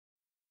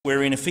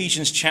We're in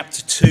Ephesians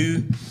chapter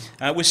 2.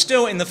 We're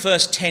still in the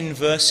first 10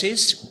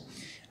 verses.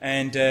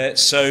 And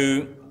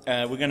so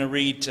we're going to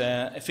read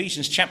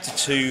Ephesians chapter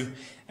 2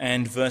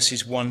 and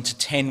verses 1 to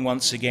 10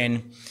 once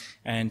again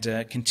and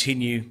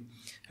continue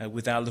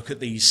with our look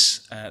at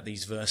these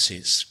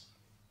verses.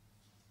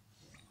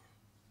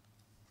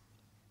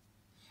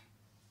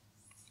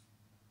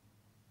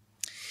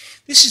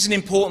 This is an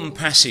important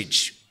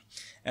passage.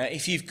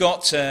 If you've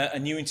got a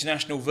New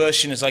International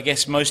Version, as I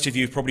guess most of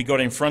you have probably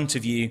got in front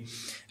of you,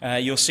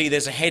 you'll see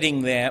there's a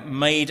heading there,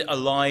 Made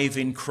Alive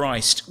in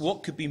Christ.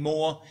 What could be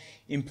more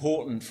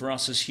important for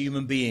us as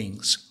human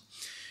beings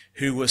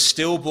who were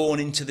stillborn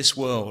into this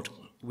world?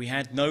 We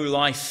had no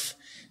life,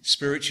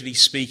 spiritually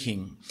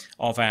speaking,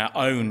 of our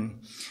own.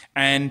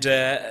 And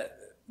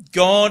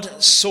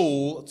God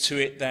saw to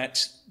it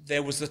that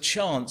there was the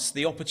chance,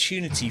 the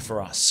opportunity for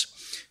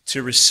us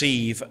to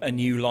receive a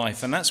new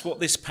life. And that's what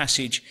this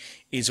passage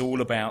is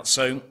all about.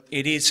 So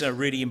it is a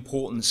really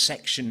important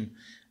section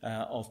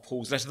of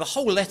Paul's letter. The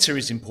whole letter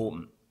is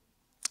important.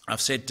 I've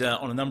said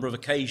on a number of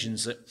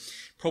occasions that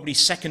probably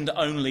second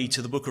only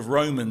to the book of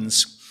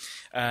Romans,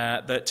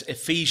 that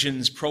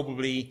Ephesians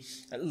probably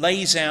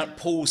lays out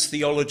Paul's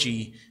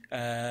theology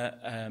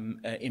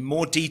in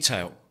more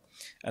detail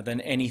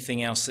than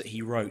anything else that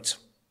he wrote.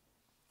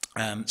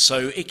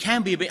 So it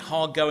can be a bit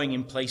hard going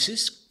in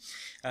places.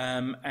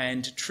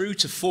 And true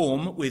to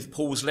form with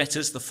Paul's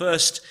letters, the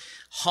first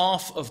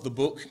half of the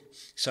book,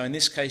 so in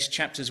this case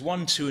chapters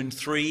 1, 2 and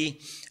 3,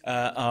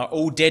 are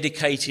all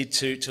dedicated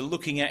to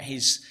looking at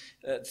his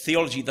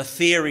theology, the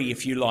theory,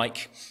 if you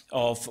like,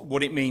 of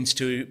what it means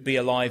to be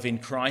alive in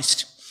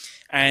Christ.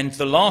 And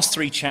the last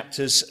 3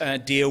 chapters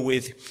deal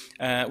with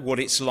what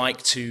it's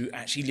like to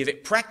actually live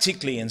it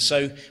practically. And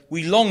so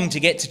we long to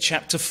get to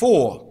chapter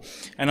 4.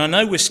 And I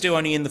know we're still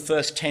only in the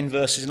first 10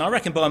 verses. And I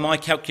reckon by my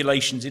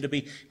calculations, it'll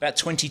be about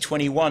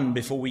 2021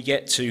 before we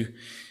get to,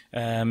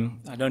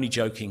 I'm only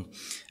joking.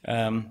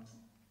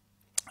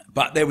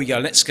 But there we go.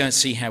 Let's go and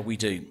see how we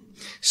do.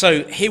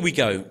 So here we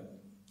go.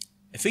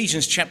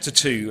 Ephesians chapter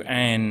 2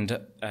 and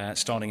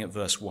starting at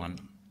verse 1.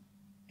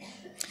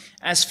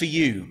 As for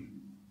you,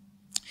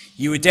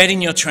 you were dead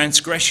in your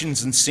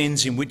transgressions and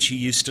sins in which you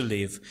used to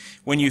live,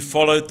 when you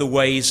followed the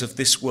ways of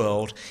this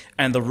world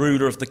and the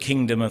ruler of the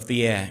kingdom of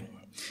the air,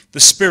 the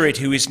Spirit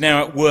who is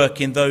now at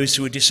work in those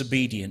who are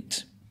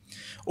disobedient.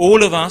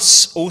 All of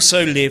us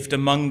also lived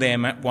among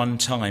them at one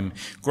time,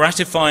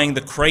 gratifying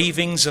the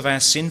cravings of our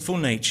sinful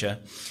nature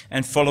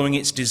and following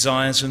its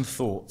desires and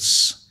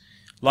thoughts.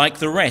 Like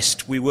the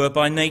rest, we were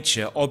by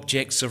nature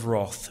objects of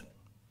wrath.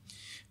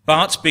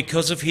 But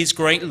because of his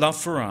great love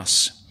for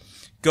us,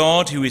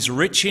 God, who is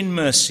rich in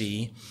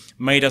mercy,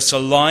 made us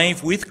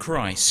alive with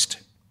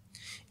Christ,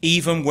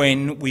 even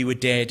when we were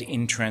dead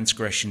in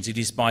transgressions. It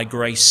is by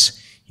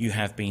grace you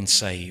have been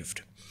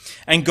saved.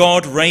 And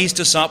God raised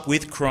us up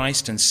with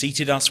Christ and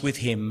seated us with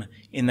him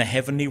in the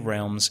heavenly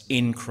realms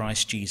in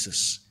Christ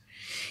Jesus,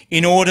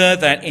 in order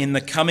that in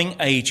the coming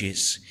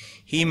ages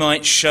he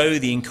might show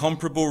the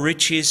incomparable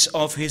riches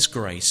of his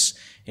grace,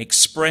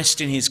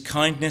 expressed in his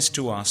kindness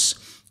to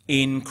us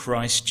in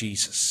Christ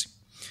Jesus.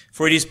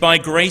 For it is by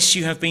grace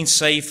you have been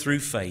saved through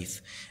faith,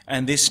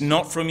 and this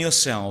not from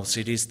yourselves,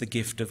 it is the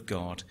gift of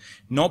God,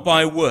 not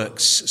by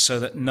works, so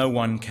that no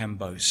one can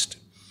boast.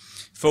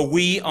 For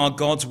we are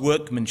God's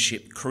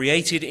workmanship,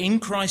 created in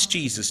Christ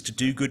Jesus to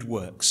do good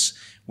works,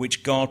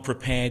 which God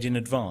prepared in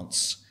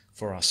advance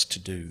for us to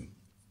do.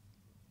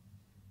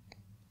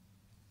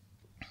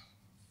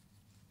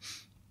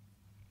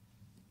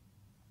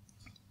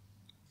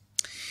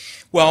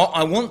 Well,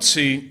 I want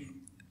to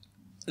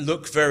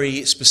look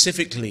very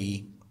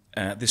specifically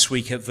this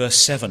week at verse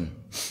 7.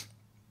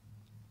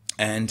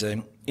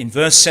 And in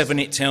verse 7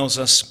 it tells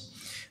us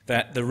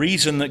that the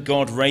reason that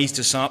God raised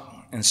us up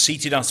and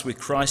seated us with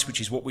Christ, which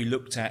is what we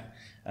looked at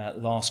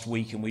last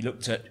week, and we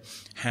looked at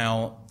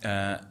how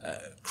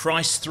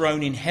Christ's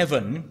throne in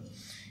heaven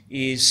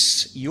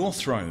is your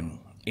throne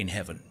in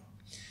heaven.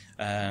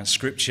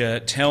 Scripture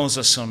tells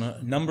us on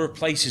a number of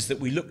places that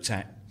we looked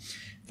at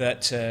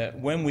that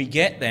when we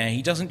get there,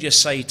 he doesn't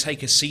just say,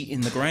 take a seat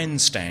in the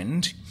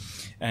grandstand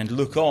and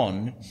look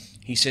on.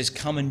 He says,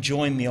 come and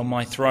join me on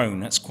my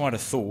throne. That's quite a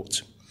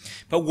thought.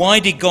 But why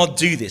did God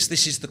do this?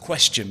 This is the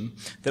question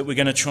that we're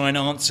going to try and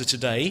answer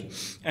today.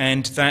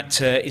 And that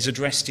is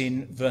addressed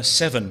in verse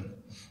 7.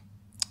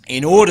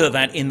 In order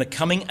that in the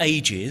coming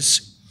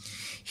ages,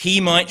 he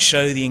might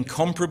show the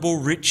incomparable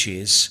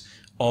riches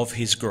of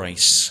his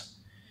grace,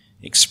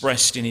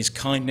 expressed in his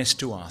kindness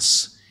to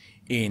us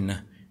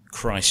in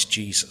Christ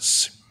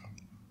Jesus.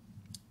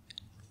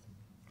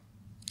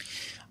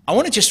 I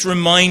want to just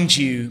remind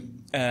you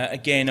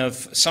again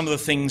of some of the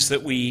things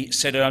that we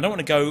said. I don't want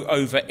to go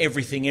over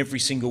everything every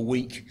single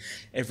week,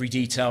 every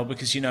detail,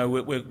 because, you know,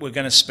 we're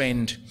going to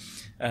spend,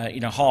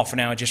 half an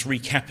hour just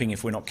recapping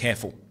if we're not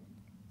careful.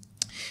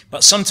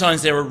 But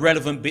sometimes there are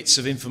relevant bits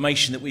of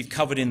information that we've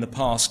covered in the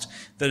past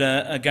that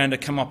are going to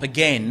come up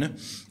again.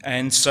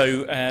 And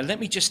so let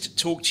me just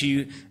talk to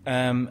you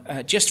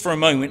just for a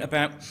moment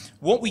about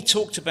what we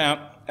talked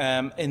about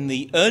in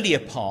the earlier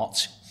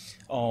part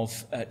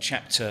of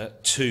chapter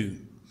 2.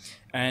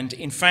 And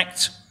in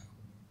fact,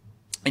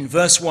 in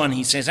verse 1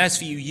 he says, "As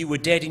for you, you were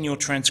dead in your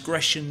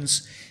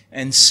transgressions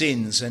and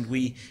sins." And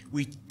we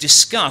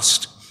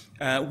discussed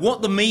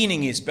what the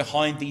meaning is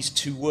behind these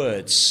two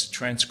words,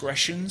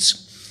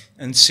 transgressions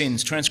and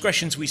sins.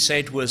 Transgressions, we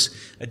said, was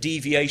a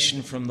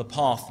deviation from the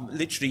path.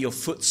 Literally, your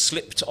foot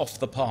slipped off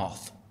the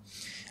path.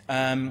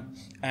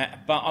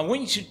 But I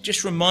want you to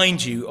just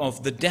remind you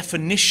of the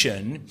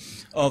definition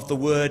of the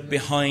word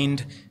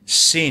behind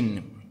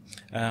sin,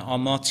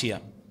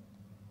 hamartia.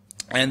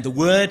 And the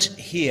word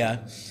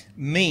here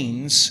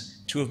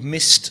means to have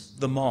missed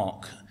the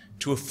mark,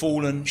 to have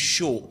fallen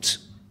short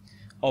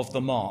of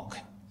the mark.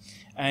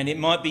 And it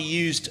might be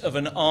used of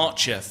an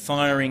archer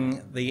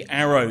firing the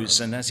arrows,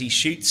 and as he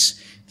shoots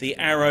the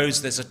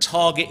arrows, there's a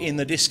target in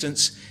the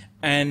distance,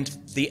 and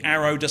the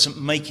arrow doesn't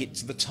make it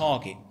to the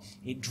target.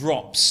 It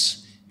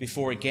drops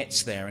before it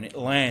gets there, and it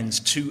lands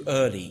too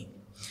early.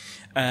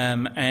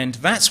 And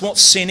that's what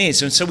sin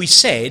is. And so we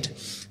said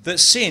that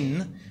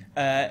sin,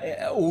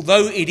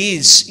 although it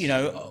is,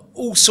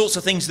 all sorts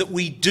of things that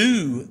we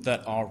do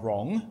that are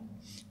wrong,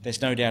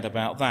 there's no doubt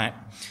about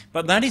that,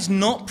 but that is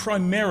not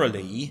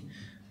primarily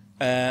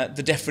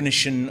the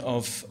definition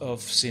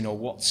of sin, or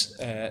what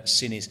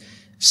sin is.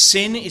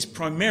 Sin is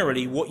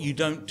primarily what you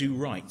don't do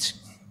right.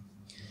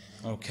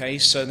 Okay,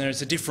 so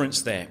there's a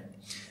difference there.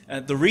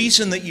 The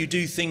reason that you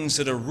do things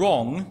that are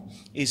wrong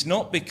is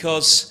not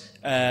because,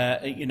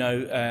 it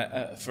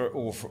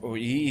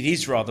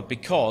is rather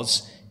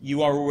because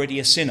you are already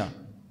a sinner.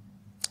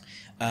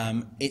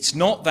 It's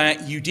not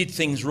that you did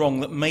things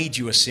wrong that made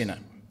you a sinner.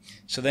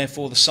 So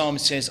therefore the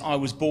psalmist says, I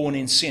was born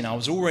in sin. I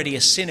was already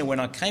a sinner when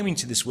I came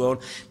into this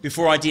world.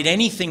 Before I did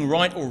anything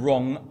right or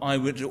wrong, I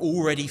would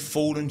already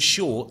fallen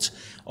short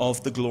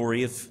of the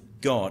glory of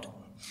God.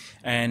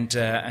 And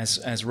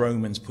as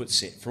Romans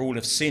puts it, for all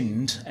have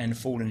sinned and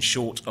fallen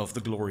short of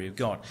the glory of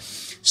God.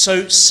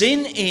 So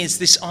sin is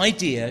this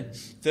idea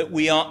that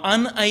we are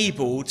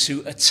unable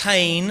to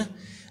attain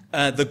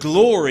the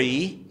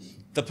glory,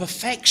 the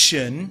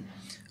perfection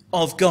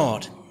of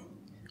God.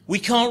 We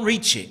can't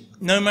reach it.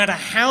 No matter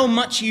how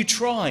much you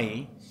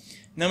try,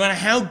 no matter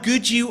how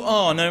good you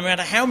are, no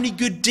matter how many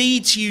good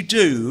deeds you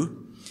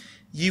do,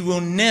 you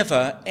will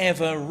never,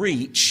 ever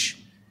reach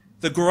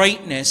the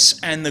greatness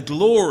and the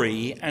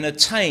glory and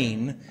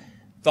attain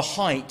the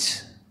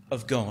height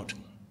of God.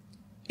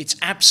 It's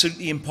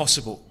absolutely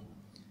impossible.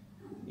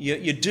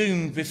 You're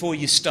doomed before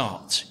you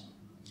start.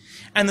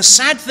 And the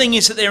sad thing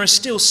is that there are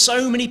still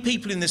so many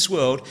people in this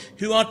world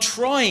who are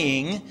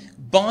trying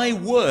by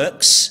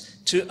works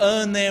to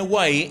earn their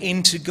way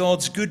into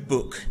God's good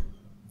book.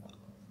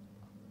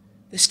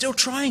 They're still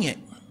trying it.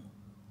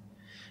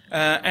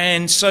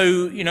 And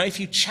so, if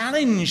you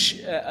challenge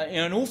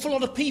an awful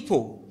lot of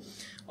people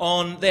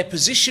on their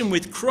position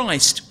with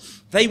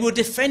Christ, they will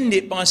defend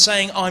it by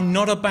saying, I'm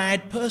not a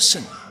bad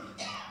person.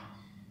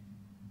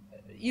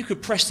 You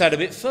could press that a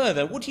bit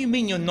further. What do you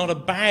mean you're not a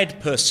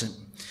bad person?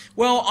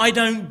 Well, I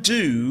don't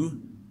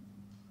do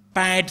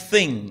bad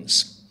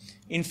things.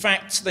 In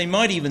fact, they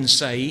might even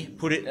say,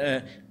 put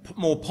it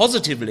more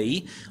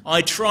positively,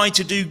 I try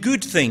to do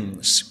good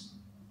things.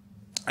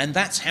 And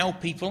that's how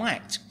people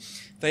act.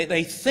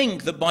 They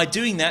think that by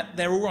doing that,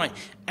 they're all right.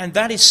 And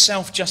that is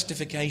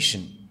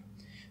self-justification.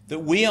 That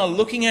we are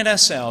looking at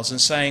ourselves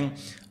and saying,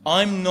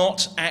 I'm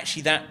not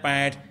actually that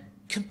bad.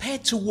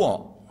 Compared to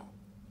what?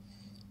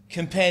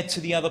 Compared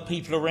to the other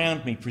people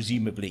around me,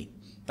 presumably.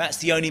 That's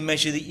the only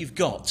measure that you've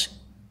got.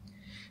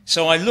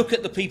 So I look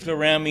at the people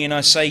around me and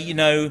I say,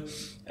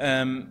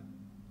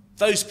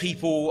 those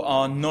people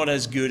are not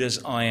as good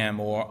as I am,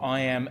 or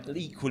I am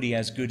equally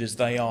as good as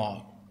they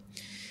are.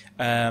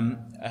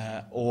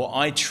 Or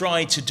I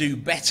try to do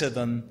better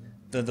than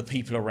the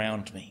people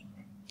around me.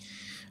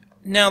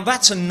 Now,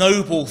 that's a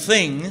noble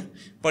thing,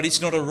 but it's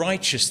not a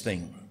righteous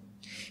thing.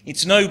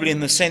 It's noble in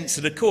the sense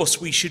that, of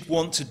course, we should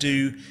want to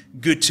do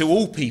good to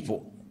all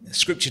people.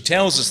 Scripture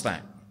tells us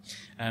that.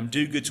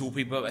 Do good to all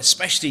people,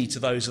 especially to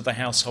those of the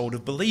household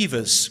of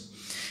believers.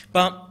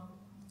 But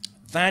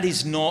that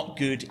is not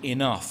good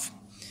enough.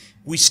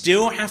 We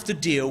still have to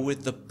deal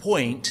with the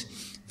point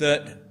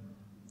that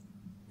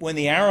when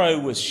the arrow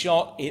was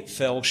shot, it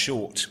fell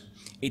short.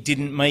 It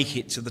didn't make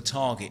it to the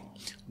target.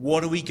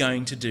 What are we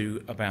going to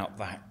do about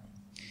that?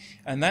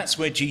 And that's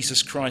where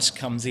Jesus Christ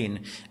comes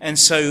in. And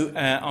so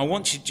I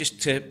want you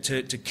just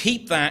to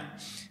keep that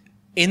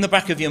in the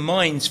back of your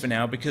minds for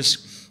now,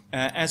 because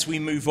as we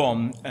move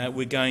on,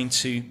 we're going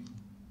to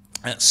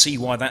see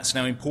why that's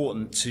now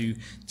important to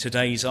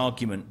today's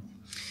argument.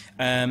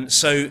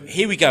 So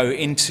here we go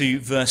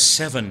into verse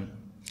 7.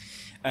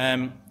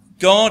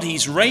 God,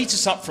 he's raised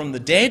us up from the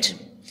dead.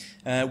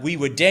 We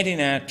were dead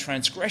in our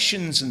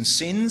transgressions and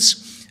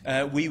sins.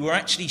 We were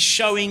actually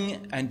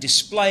showing and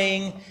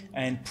displaying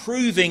and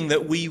proving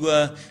that we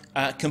were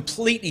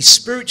completely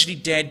spiritually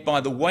dead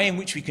by the way in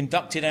which we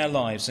conducted our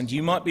lives. And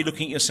you might be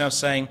looking at yourself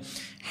saying,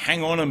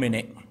 hang on a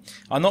minute.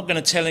 I'm not going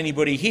to tell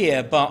anybody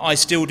here, but I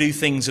still do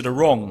things that are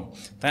wrong.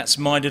 That's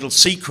my little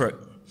secret.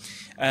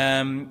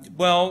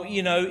 Well,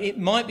 it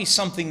might be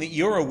something that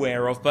you're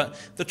aware of, but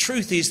the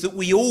truth is that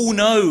we all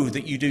know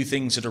that you do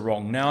things that are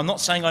wrong. Now, I'm not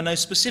saying I know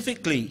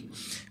specifically,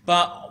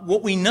 but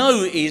what we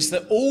know is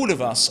that all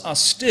of us are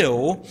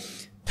still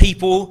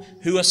people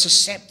who are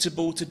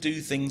susceptible to do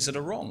things that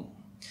are wrong.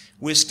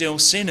 We're still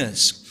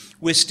sinners.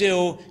 We're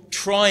still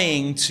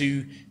trying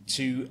to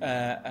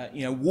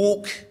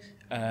walk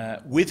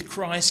with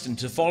Christ and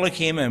to follow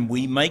him, and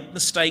we make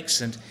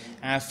mistakes and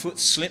our foot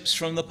slips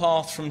from the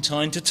path from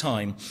time to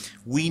time.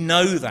 We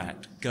know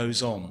that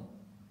goes on.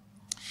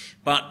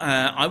 But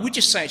I would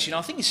just say, actually,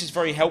 I think this is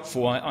very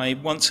helpful. I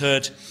once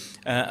heard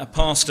a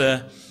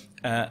pastor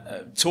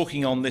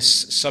talking on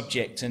this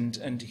subject,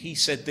 and he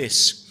said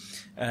this.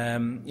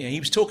 He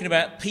was talking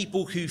about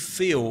people who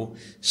feel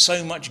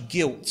so much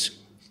guilt,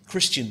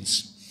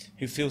 Christians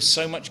who feel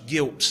so much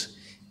guilt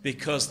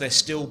because they're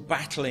still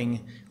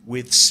battling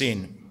with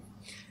sin.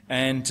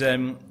 And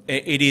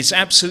it is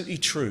absolutely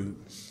true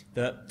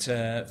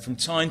that from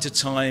time to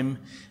time,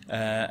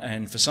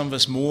 and for some of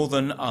us more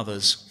than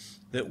others,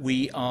 that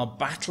we are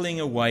battling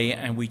away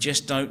and we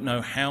just don't know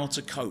how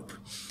to cope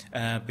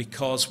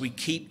because we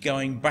keep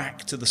going back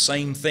to the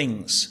same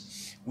things.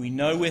 We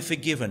know we're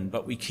forgiven,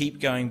 but we keep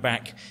going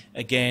back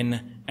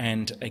again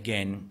and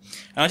again.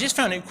 And I just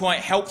found it quite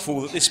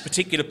helpful that this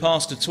particular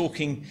pastor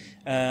talking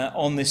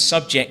on this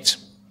subject,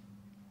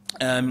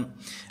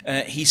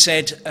 he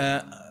said,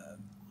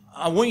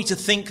 I want you to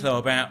think, though,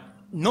 about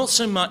not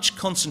so much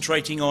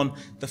concentrating on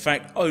the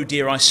fact, oh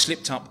dear, I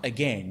slipped up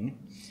again,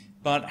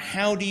 but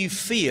how do you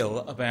feel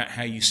about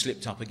how you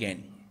slipped up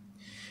again?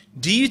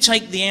 Do you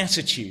take the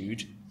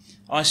attitude,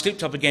 I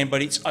slipped up again,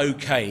 but it's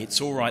okay, it's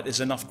all right,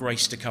 there's enough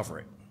grace to cover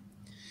it?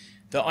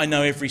 That I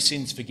know every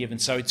sin's forgiven,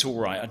 so it's all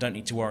right, I don't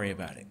need to worry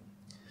about it.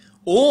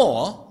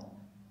 Or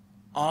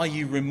are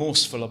you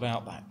remorseful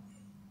about that?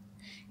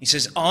 He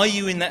says, are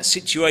you in that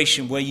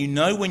situation where you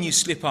know when you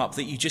slip up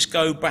that you just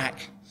go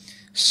back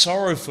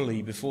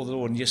sorrowfully before the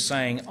Lord and just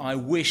saying, I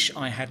wish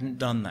I hadn't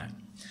done that.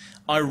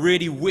 I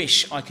really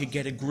wish I could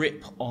get a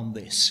grip on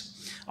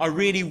this. I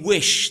really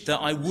wish that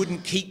I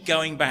wouldn't keep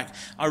going back.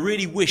 I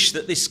really wish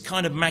that this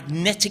kind of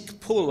magnetic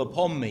pull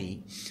upon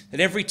me, that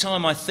every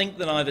time I think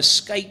that I've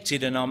escaped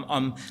it and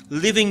I'm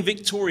living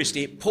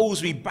victoriously, it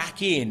pulls me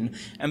back in,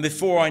 and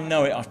before I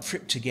know it, I've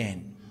tripped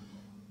again.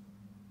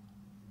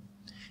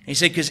 He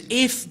said, because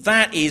if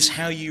that is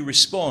how you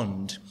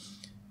respond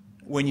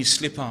when you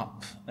slip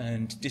up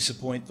and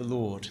disappoint the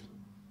Lord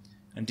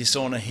and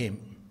dishonour him,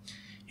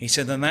 he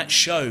said, then that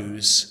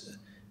shows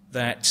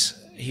that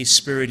his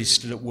Spirit is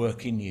still at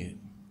work in you.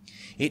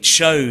 It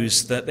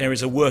shows that there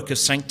is a work of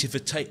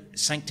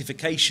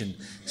sanctification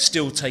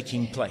still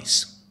taking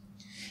place.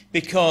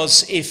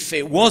 Because if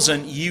it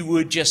wasn't, you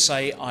would just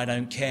say, I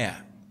don't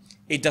care.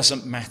 It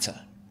doesn't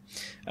matter.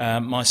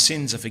 My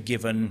sins are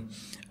forgiven.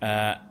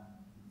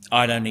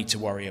 I don't need to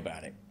worry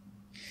about it.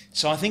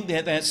 So I think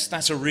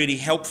that's a really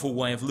helpful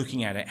way of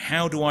looking at it.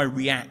 How do I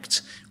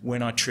react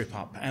when I trip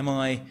up? Am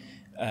I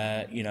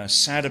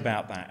sad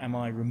about that? Am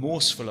I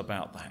remorseful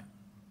about that?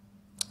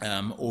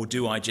 Or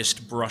do I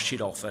just brush it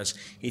off as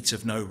it's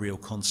of no real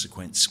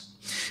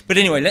consequence? But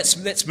anyway,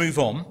 let's move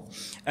on.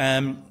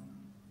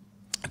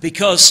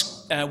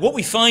 Because what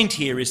we find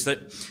here is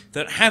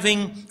that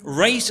having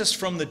raised us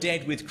from the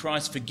dead with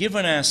Christ,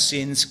 forgiven our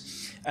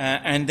sins,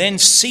 and then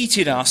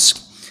seated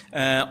us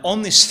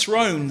on this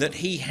throne that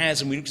he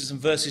has, and we looked at some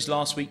verses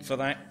last week for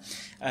that,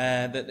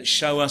 that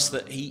show us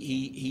that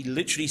he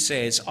literally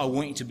says, I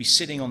want you to be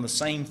sitting on the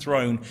same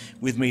throne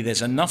with me.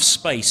 There's enough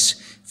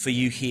space for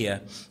you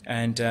here.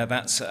 And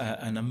that's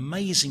an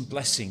amazing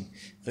blessing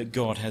that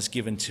God has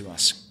given to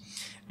us.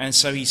 And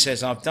so he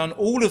says, I've done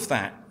all of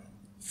that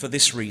for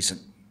this reason.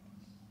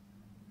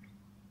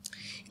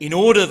 In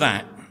order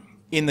that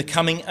in the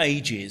coming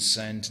ages,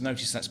 and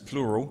notice that's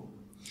plural,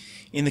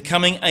 in the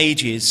coming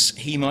ages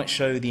he might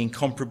show the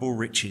incomparable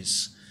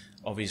riches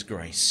of his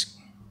grace.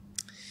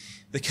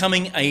 The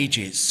coming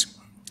ages.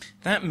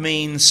 That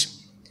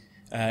means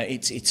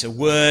it's a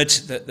word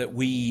that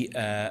we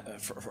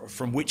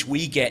from which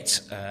we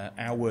get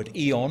our word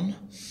eon,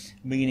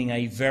 meaning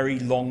a very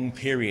long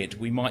period.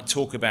 We might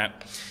talk about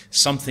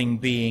something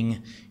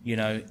being,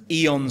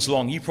 eons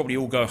long. You probably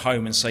all go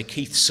home and say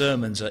Keith's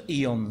sermons are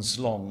eons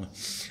long.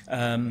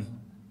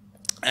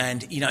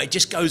 And it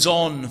just goes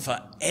on for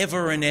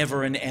ever and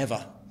ever and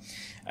ever.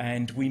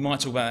 And we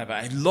might talk about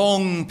a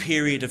long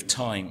period of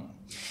time.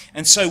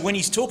 And so when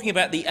he's talking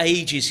about the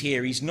ages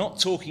here, he's not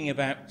talking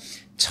about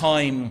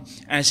time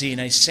as in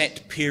a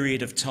set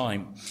period of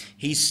time.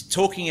 He's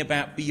talking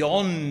about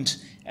beyond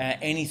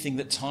anything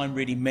that time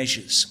really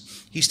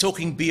measures. He's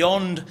talking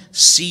beyond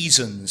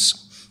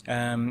seasons.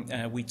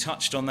 We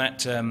touched on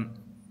that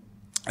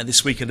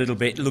this week a little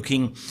bit,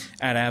 looking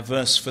at our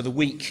verse for the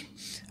week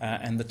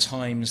and the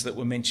times that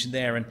were mentioned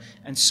there.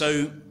 And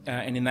so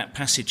in that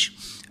passage.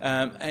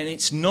 And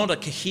it's not a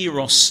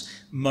kairos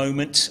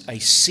moment, a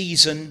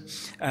season.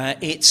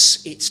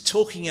 It's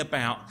talking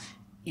about,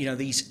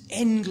 these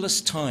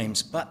endless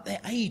times, but they're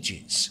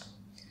ages,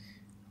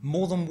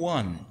 more than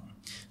one.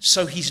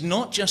 So he's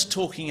not just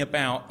talking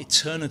about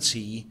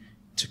eternity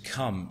to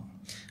come.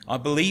 I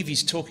believe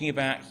he's talking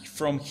about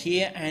from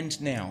here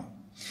and now.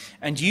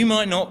 And you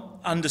might not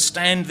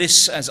understand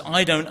this as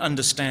I don't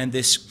understand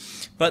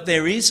this, but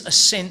there is a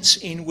sense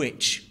in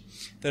which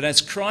that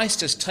as Christ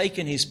has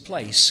taken his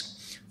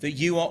place, that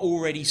you are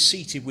already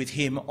seated with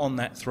him on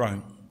that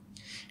throne.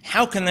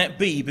 How can that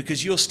be?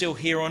 Because you're still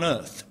here on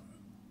earth.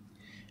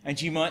 And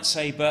you might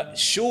say, but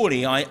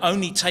surely I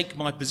only take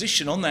my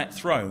position on that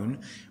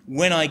throne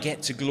when I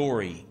get to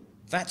glory.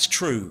 That's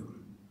true.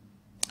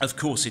 Of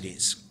course it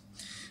is.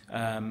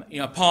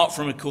 Apart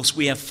from, of course,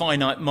 we have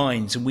finite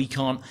minds and we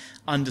can't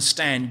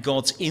understand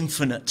God's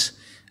infinite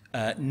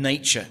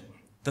nature,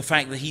 the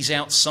fact that he's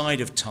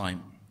outside of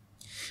time.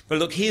 But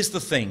look, here's the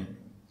thing,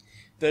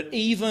 that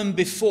even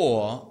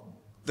before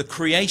the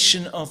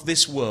creation of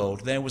this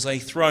world, there was a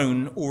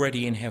throne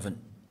already in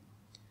heaven.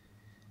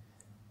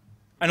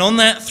 And on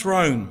that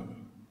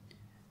throne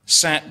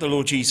sat the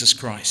Lord Jesus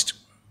Christ.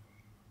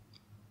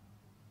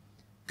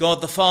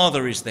 God the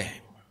Father is there.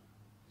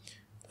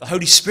 The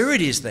Holy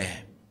Spirit is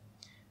there.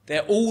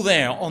 They're all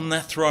there on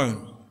that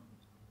throne.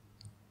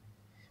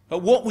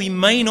 But what we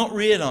may not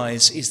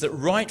realize is that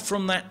right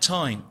from that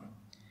time,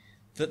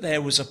 that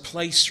there was a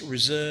place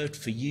reserved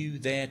for you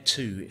there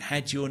too. It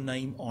had your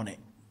name on it.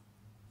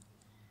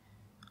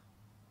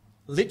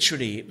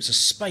 Literally, it was a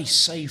space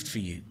saved for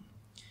you.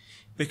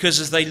 Because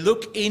as they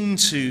look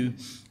into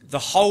the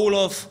whole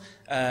of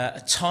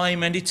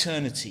time and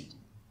eternity,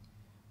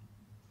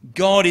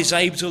 God is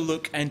able to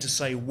look and to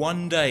say,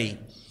 one day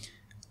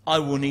I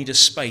will need a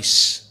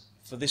space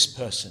for this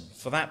person,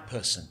 for that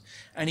person.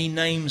 And he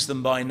names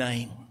them by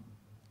name.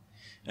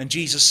 And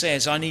Jesus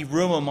says, I need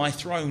room on my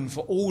throne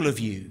for all of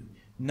you,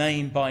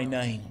 name by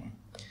name.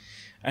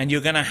 And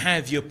you're going to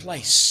have your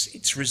place.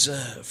 It's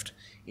reserved.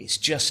 It's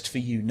just for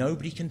you.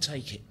 Nobody can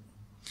take it.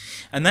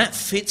 And that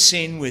fits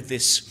in with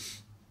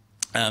this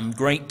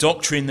great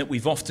doctrine that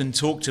we've often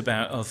talked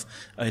about of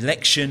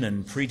election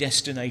and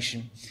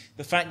predestination.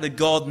 The fact that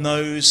God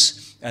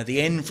knows the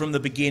end from the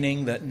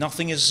beginning, that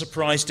nothing is a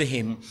surprise to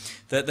him,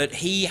 that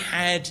he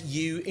had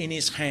you in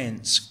his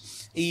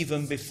hands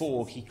even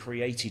before he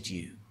created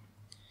you.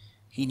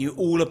 He knew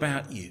all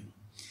about you.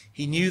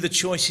 He knew the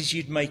choices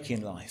you'd make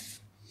in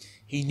life.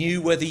 He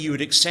knew whether you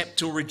would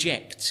accept or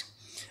reject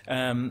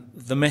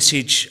the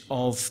message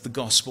of the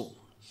gospel.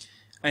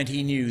 And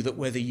he knew that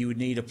whether you would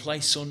need a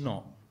place or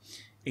not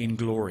in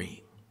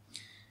glory.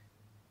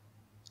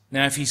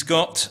 Now, if he's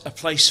got a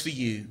place for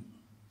you,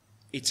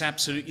 it's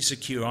absolutely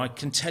secure. I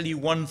can tell you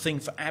one thing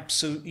for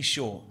absolutely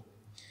sure,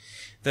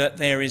 that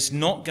there is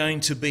not going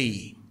to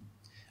be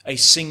a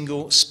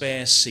single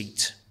spare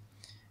seat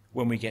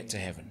when we get to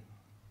heaven.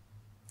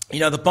 You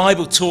know, the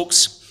Bible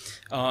talks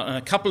in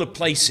a couple of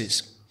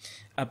places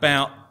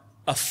about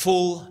a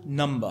full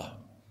number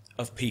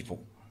of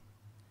people.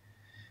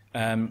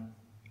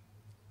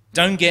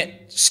 Don't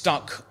get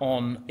stuck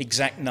on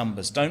exact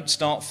numbers. Don't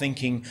start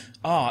thinking,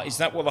 is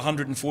that what the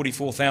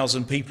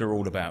 144,000 people are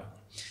all about?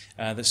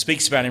 That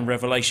speaks about in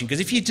Revelation.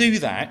 Because if you do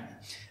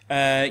that,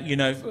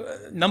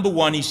 number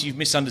one is you've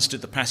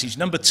misunderstood the passage.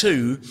 Number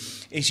two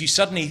is you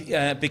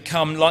suddenly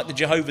become like the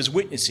Jehovah's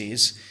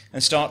Witnesses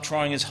and start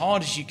trying as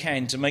hard as you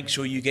can to make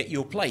sure you get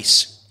your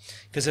place.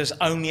 Because there's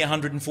only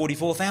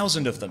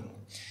 144,000 of them.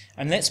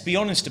 And let's be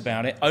honest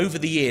about it, over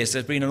the years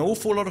there's been an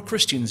awful lot of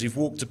Christians who've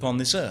walked upon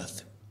this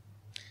earth.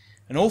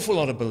 An awful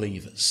lot of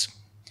believers.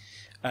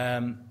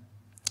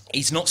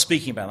 He's not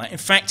speaking about that. In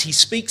fact, he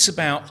speaks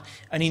about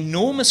an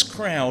enormous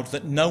crowd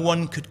that no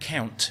one could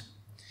count.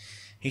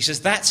 He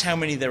says that's how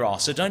many there are,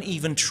 so don't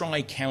even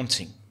try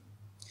counting.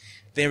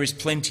 There is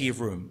plenty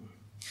of room.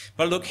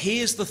 But look,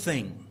 here's the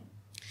thing,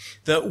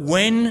 that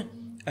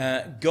when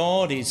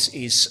God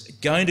is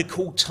going to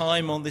call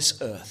time on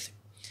this earth,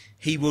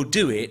 he will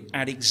do it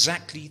at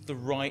exactly the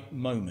right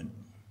moment.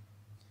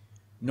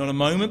 Not a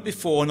moment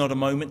before, not a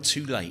moment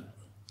too late.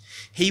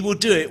 He will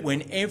do it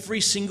when every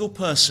single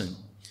person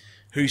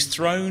whose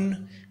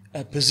throne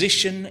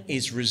position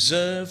is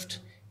reserved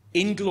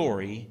in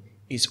glory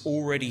is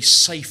already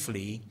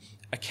safely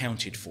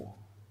accounted for.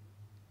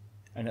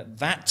 And at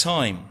that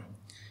time,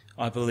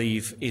 I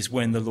believe, is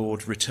when the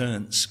Lord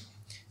returns.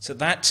 It's at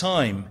that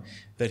time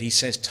that he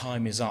says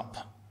time is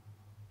up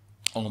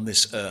on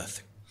this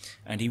earth.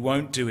 And he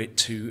won't do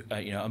it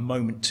a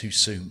moment too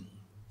soon.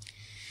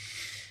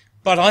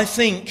 But I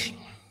think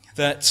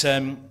that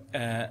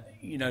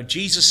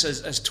Jesus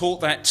has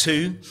taught that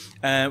too.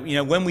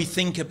 When we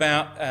think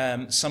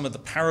about some of the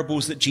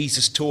parables that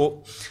Jesus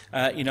taught,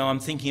 I'm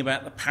thinking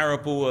about the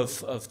parable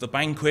of the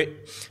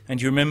banquet.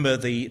 And you remember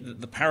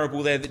the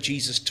parable there that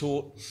Jesus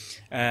taught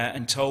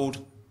and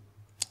told.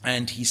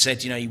 And he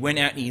said, he went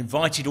out and he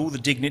invited all the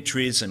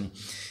dignitaries.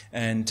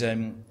 And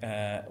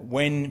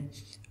when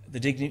the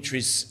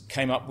dignitaries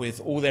came up with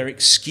all their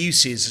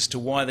excuses as to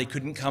why they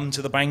couldn't come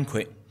to the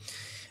banquet,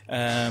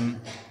 the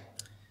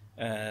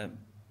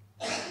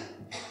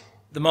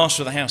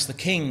master of the house, the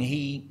king,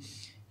 he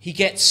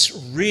gets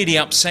really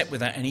upset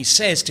with that, and he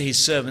says to his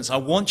servants, I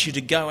want you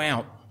to go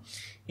out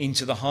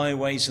into the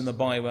highways and the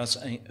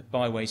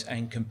byways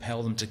and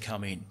compel them to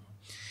come in.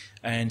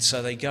 And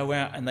so they go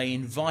out and they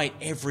invite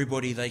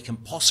everybody they can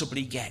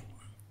possibly get.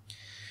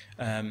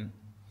 And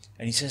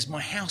he says,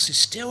 my house is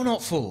still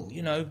not full.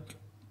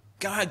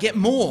 Go out, get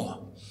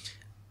more.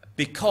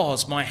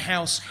 Because my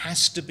house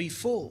has to be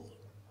full.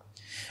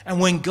 And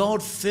when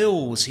God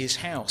fills his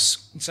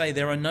house, say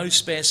there are no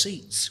spare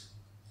seats.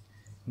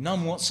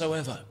 None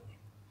whatsoever.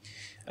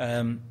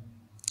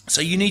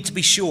 So you need to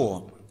be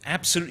sure,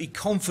 absolutely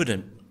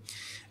confident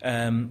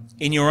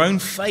in your own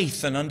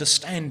faith and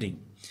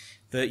understanding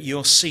that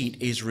your seat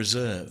is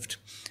reserved.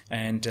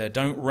 And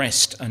don't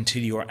rest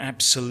until you're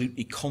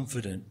absolutely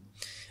confident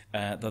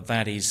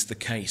that is the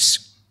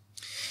case.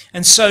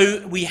 And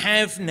so we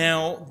have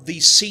now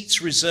these seats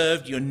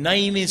reserved. Your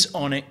name is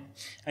on it.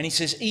 And he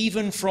says,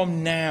 even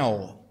from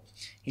now,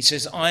 he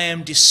says, I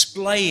am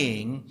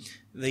displaying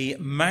the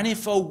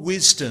manifold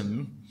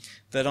wisdom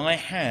that I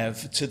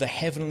have to the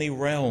heavenly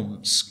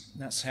realms.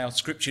 That's how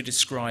Scripture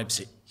describes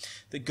it.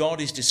 That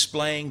God is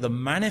displaying the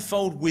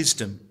manifold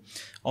wisdom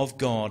of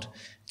God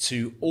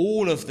to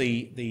all of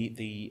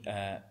the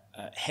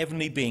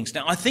heavenly beings.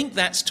 Now, I think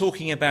that's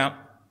talking about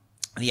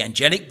the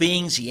angelic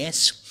beings,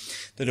 yes,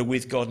 that are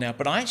with God now.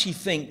 But I actually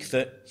think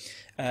that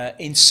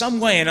in some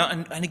way,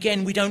 and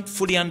again, we don't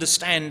fully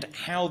understand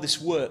how this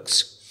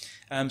works.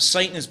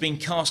 Satan has been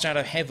cast out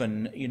of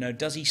heaven.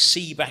 Does he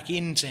see back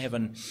into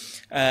heaven?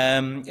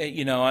 I'm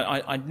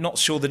not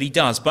sure that he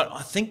does. But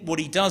I think what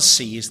he does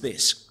see is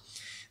this,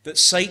 that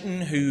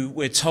Satan, who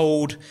we're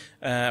told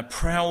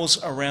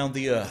prowls around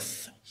the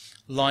earth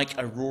like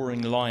a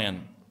roaring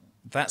lion,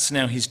 that's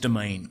now his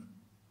domain.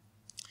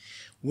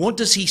 What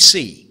does he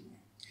see?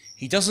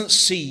 He doesn't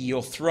see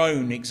your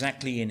throne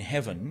exactly in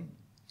heaven,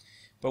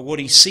 but what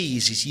he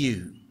sees is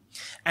you.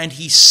 And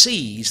he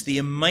sees the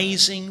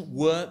amazing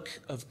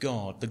work of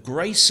God, the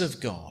grace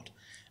of God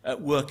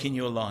at work in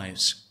your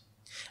lives.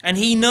 And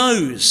he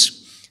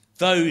knows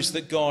those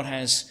that God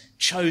has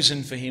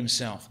chosen for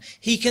himself.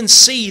 He can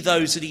see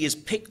those that he has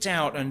picked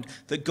out and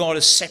that God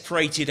has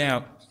separated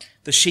out,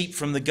 the sheep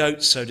from the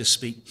goats, so to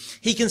speak.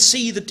 He can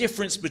see the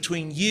difference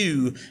between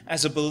you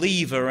as a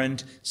believer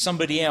and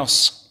somebody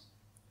else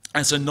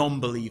as a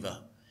non-believer.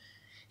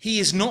 He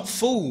is not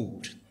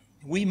fooled.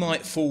 We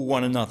might fool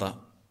one another.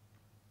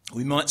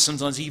 We might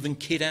sometimes even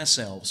kid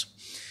ourselves.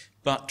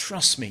 But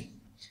trust me,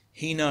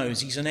 he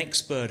knows. He's an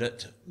expert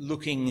at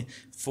looking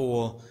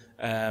for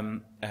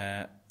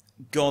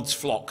God's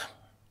flock.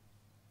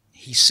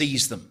 He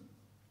sees them.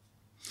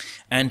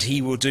 And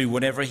he will do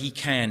whatever he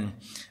can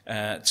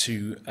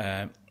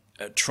to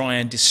try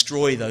and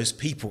destroy those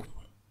people.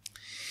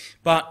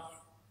 But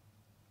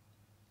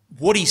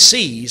what he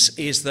sees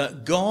is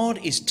that God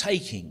is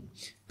taking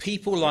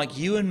people like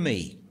you and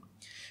me,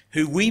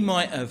 who we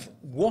might have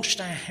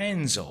washed our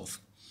hands of,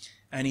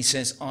 and he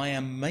says, I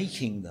am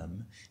making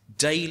them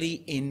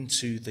daily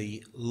into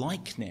the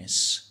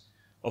likeness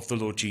of the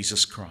Lord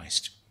Jesus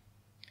Christ.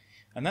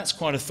 And that's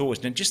quite a thought,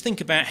 isn't it? Just think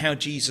about how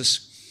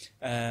Jesus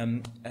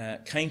came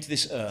to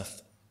this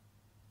earth.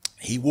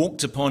 He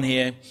walked upon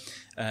here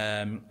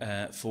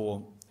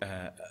for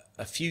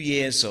a few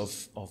years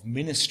of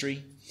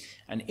ministry,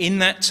 and in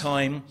that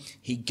time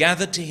he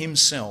gathered to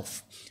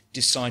himself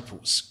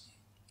disciples.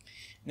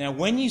 Now,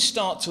 when you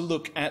start to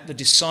look at the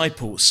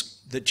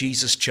disciples that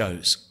Jesus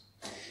chose,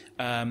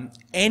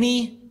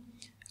 any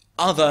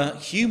other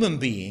human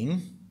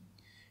being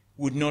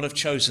would not have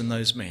chosen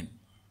those men.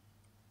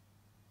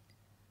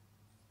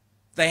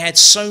 They had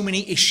so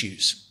many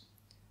issues,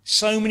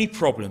 so many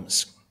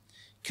problems,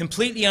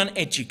 completely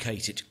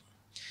uneducated.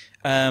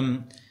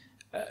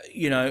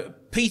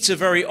 Peter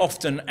very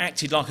often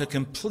acted like a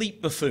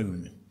complete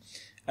buffoon.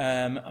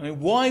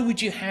 Why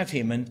would you have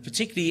him, and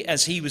particularly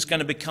as he was going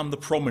to become the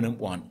prominent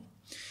one?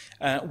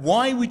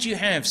 Why would you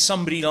have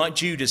somebody like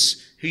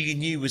Judas, who you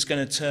knew was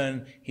going to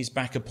turn his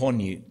back upon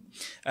you?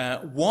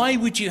 Why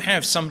would you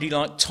have somebody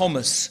like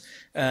Thomas,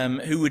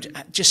 who would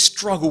just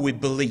struggle with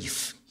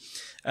belief?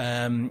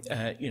 Why?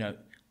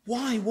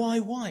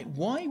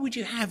 Why would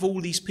you have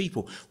all these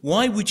people?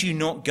 Why would you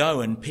not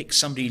go and pick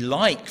somebody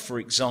like, for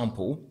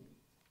example,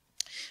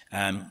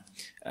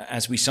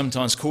 as we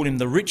sometimes call him,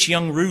 the rich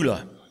young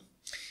ruler?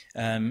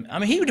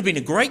 He would have been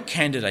a great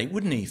candidate,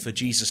 wouldn't he, for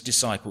Jesus'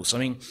 disciples?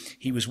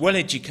 He was well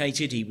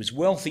educated, he was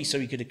wealthy, so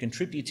he could have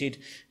contributed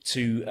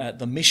to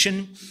the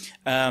mission.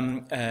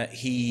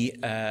 He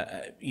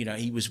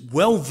was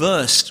well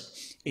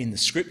versed in the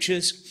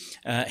scriptures.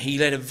 He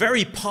led a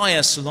very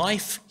pious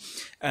life,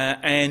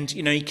 and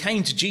he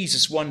came to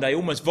Jesus one day,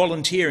 almost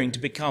volunteering to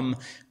become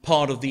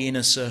part of the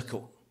inner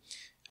circle,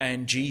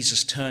 and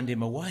Jesus turned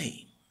him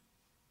away.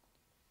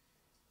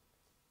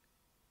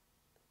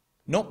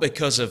 Not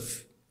because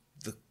of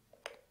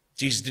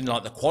Jesus didn't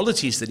like the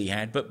qualities that he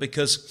had, but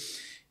because,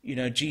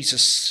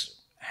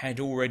 Jesus had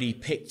already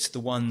picked the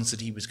ones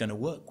that he was going to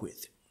work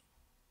with.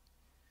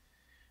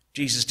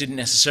 Jesus didn't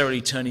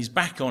necessarily turn his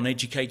back on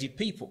educated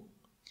people.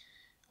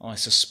 I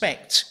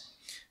suspect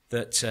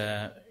that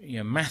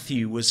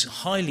Matthew was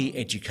highly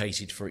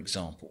educated, for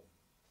example.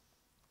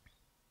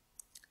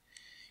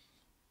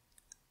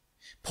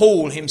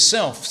 Paul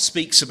himself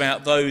speaks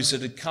about those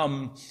that had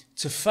come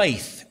to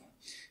faith.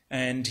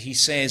 And he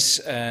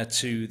says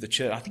to the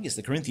church, I think it's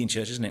the Corinthian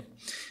church, isn't it?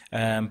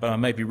 But I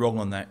may be wrong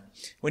on that.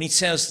 When he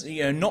says,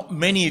 not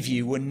many of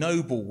you were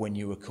noble when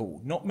you were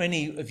called. Not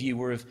many of you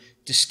were of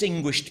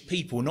distinguished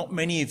people. Not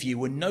many of you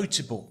were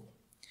notable.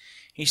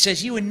 He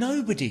says you were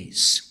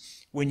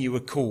nobodies when you were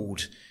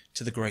called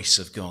to the grace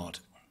of God.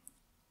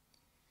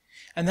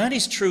 And that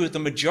is true of the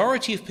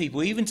majority of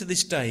people, even to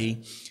this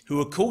day, who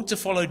are called to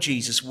follow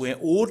Jesus. We're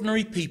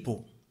ordinary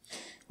people.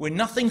 We're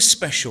nothing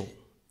special.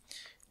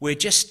 We're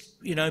just,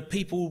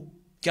 people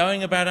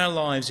going about our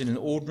lives in an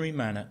ordinary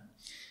manner.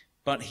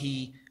 But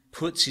he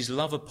puts his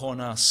love upon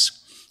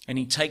us, and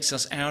he takes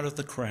us out of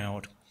the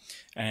crowd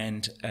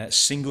and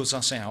singles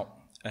us out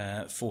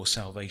for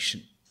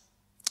salvation.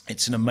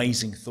 It's an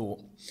amazing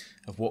thought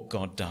of what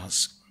God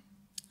does.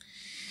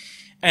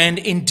 And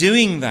in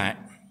doing that,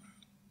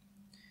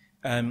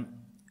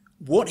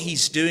 what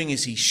he's doing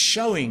is he's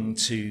showing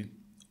to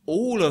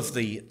all of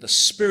the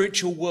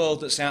spiritual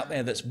world that's out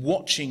there, that's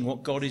watching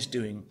what God is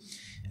doing,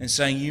 and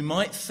saying, you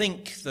might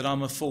think that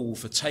I'm a fool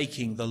for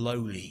taking the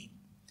lowly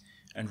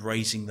and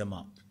raising them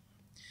up,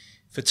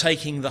 for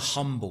taking the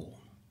humble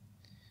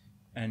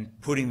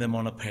and putting them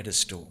on a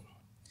pedestal,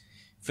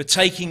 for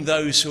taking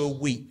those who are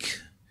weak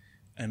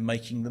and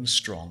making them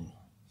strong.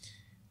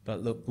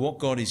 But look, what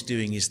God is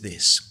doing is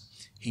this.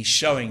 He's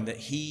showing that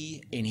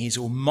he, in his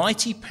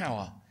almighty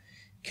power,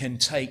 can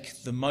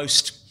take the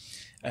most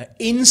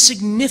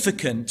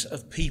insignificant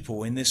of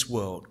people in this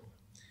world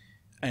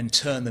and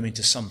turn them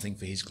into something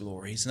for his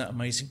glory. Isn't that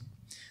amazing?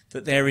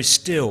 That there is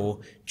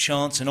still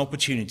chance and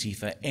opportunity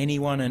for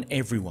anyone and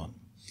everyone.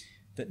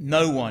 That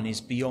no one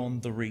is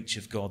beyond the reach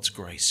of God's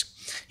grace.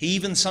 He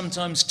even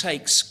sometimes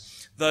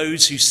takes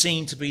those who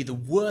seem to be the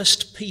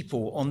worst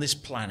people on this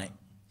planet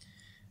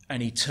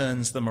and he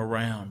turns them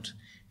around,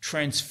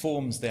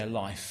 transforms their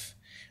life.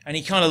 And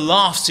he kind of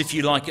laughs, if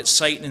you like, at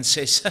Satan and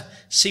says,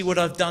 see what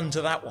I've done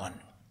to that one.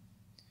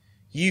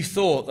 You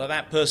thought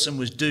that person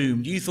was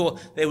doomed. You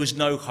thought there was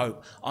no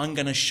hope. I'm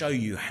going to show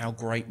you how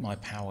great my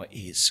power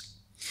is.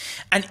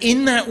 And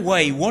in that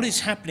way, what is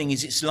happening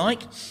is it's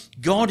like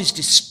God is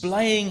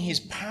displaying his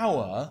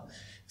power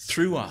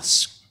through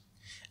us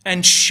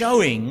and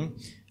showing,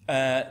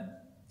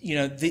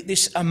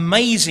 this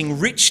amazing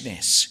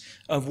richness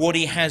of what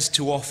he has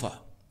to offer.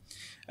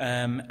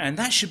 And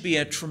that should be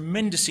a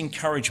tremendous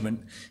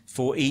encouragement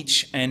for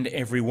each and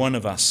every one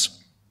of us.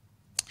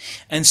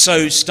 And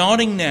so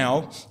starting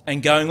now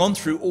and going on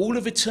through all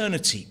of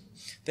eternity,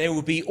 there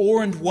will be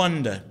awe and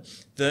wonder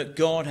that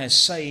God has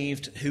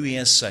saved who he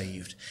has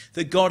saved,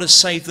 that God has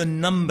saved the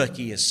number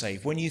he has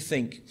saved. When you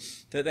think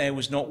that there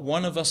was not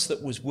one of us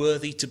that was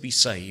worthy to be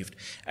saved,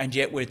 and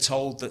yet we're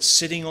told that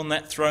sitting on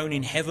that throne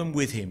in heaven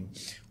with him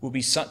will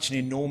be such an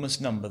enormous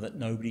number that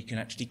nobody can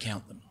actually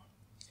count them.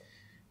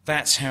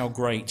 That's how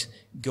great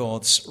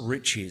God's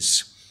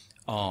riches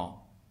are.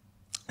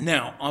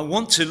 Now, I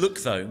want to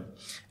look, though,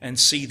 and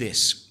see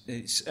this,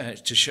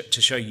 to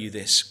show you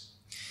this.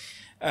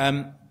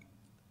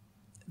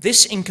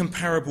 This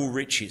incomparable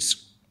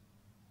riches.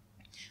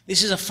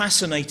 This is a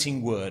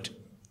fascinating word.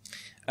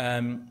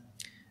 The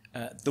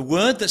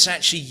word that's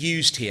actually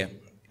used here,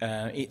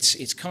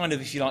 it's kind of,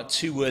 if you like,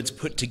 two words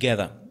put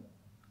together.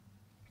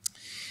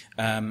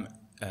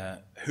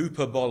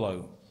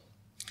 Hupabolo.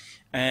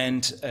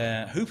 And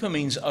hupa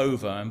means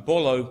over, and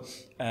bolo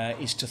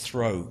is to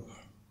throw.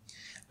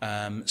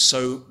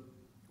 So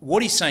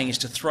what he's saying is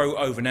to throw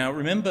over. Now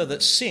remember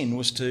that sin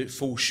was to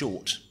fall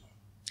short,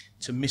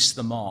 to miss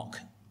the mark.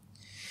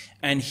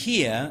 And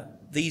here,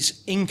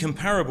 these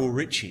incomparable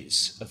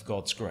riches of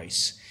God's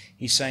grace,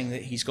 he's saying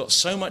that he's got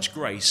so much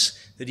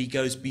grace that he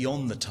goes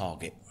beyond the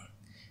target.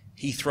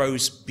 He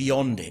throws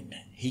beyond it.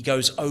 He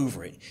goes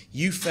over it.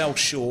 You fell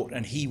short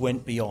and he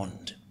went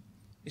beyond.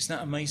 Isn't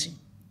that amazing?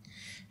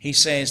 He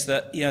says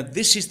that,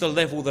 this is the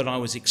level that I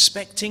was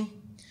expecting.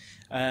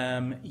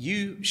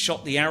 You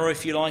shot the arrow,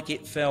 if you like.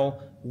 It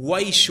fell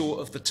way short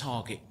of the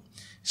target.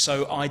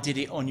 So I did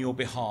it on your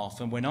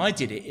behalf. And when I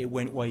did it, it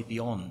went way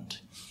beyond.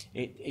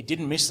 It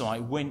didn't miss the mark.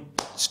 It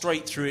went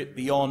straight through it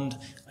beyond.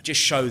 I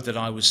just showed that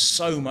I was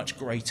so much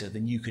greater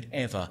than you could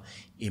ever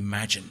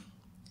imagine.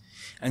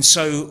 And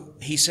so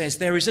he says,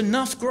 there is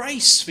enough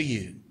grace for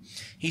you.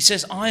 He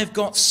says, I have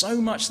got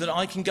so much that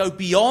I can go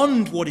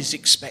beyond what is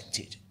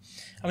expected.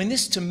 I mean,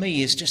 this to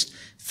me is just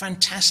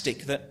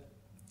fantastic, that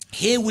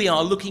here we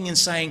are looking and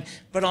saying,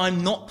 but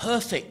I'm not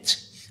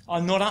perfect.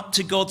 I'm not up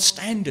to God's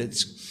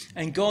standards.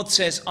 And God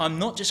says, I'm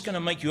not just going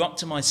to make you up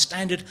to my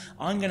standard.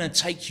 I'm going to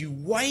take you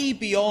way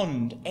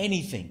beyond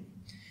anything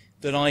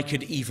that I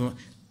could even...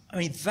 I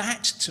mean,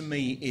 that to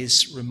me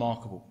is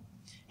remarkable.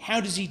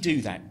 How does he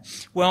do that?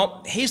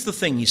 Well, here's the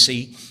thing, you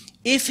see.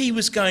 If he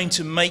was going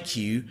to make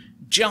you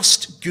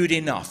just good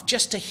enough,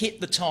 just to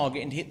hit the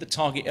target and hit the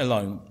target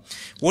alone,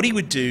 what he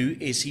would do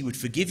is he would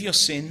forgive your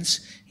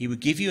sins, he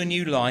would give you a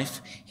new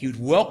life, he would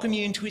welcome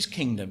you into his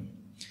kingdom,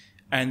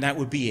 and that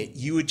would be it.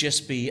 You would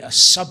just be a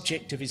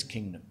subject of his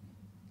kingdom.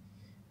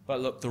 But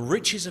look, the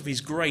riches of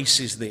his grace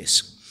is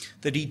this,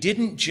 that he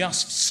didn't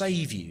just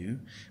save you,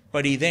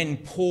 but he then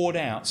poured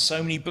out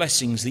so many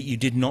blessings that you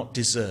did not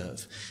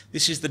deserve.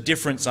 This is the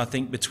difference, I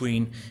think,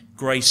 between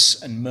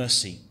grace and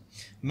mercy.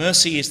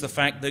 Mercy is the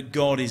fact that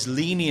God is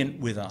lenient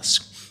with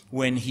us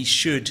when he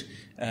should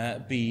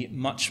be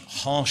much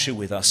harsher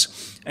with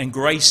us. And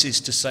grace is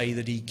to say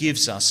that he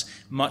gives us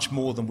much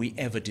more than we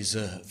ever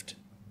deserved.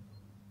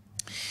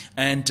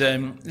 And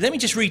let me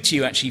just read to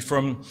you actually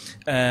from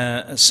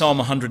Psalm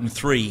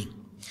 103,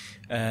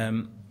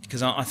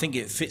 because I think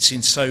it fits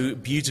in so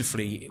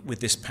beautifully with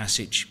this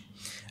passage.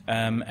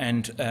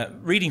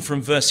 Reading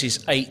from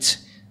verses 8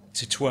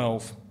 to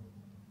 12.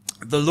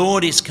 The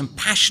Lord is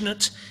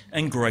compassionate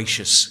and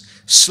gracious,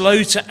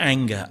 slow to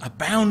anger,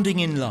 abounding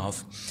in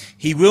love.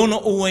 He will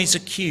not always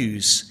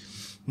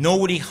accuse, nor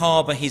will he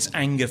harbour his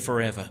anger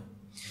forever.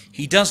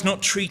 He does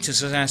not treat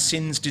us as our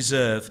sins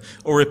deserve,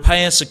 or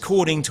repay us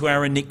according to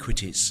our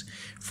iniquities.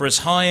 For as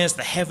high as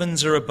the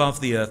heavens are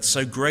above the earth,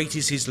 so great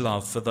is his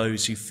love for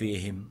those who fear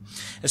him.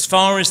 As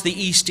far as the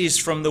east is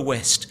from the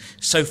west,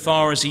 so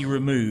far has he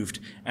removed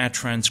our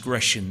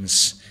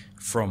transgressions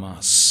from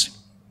us.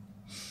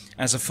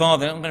 As a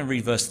father, I'm going to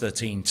read verse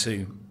 13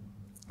 too.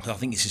 I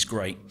think this is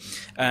great.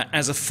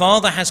 As a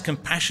father has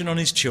compassion on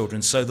his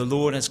children, so the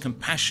Lord has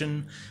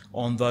compassion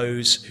on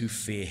those who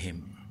fear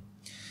him.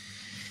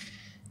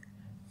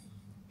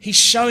 He's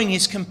showing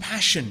his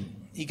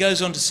compassion. He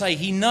goes on to say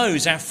he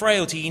knows our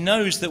frailty. He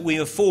knows that we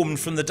are formed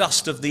from the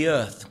dust of the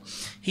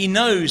earth. He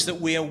knows that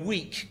we are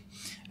weak,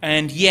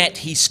 and yet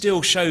he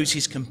still shows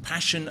his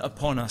compassion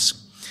upon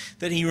us,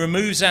 that he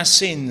removes our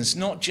sins,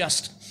 not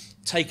just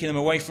taking them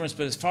away from us,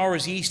 but as far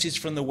as the east is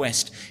from the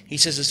west. He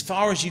says, as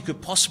far as you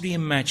could possibly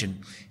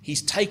imagine,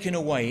 he's taken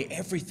away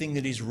everything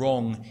that is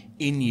wrong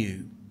in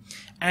you.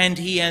 And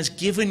he has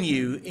given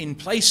you, in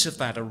place of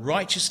that, a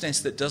righteousness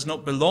that does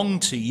not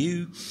belong to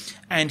you.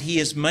 And he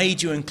has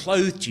made you and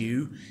clothed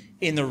you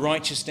in the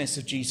righteousness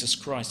of Jesus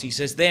Christ. He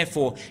says,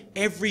 therefore,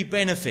 every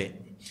benefit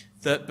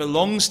that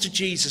belongs to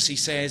Jesus, he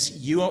says,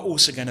 you are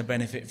also going to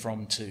benefit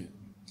from too.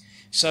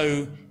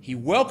 So he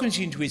welcomes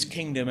you into his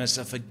kingdom as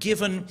a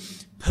forgiven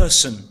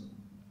person.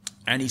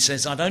 And he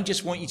says, I don't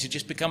just want you to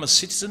just become a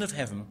citizen of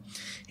heaven.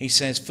 He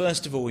says,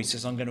 first of all, he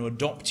says, I'm going to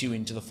adopt you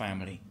into the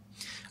family.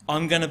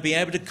 I'm going to be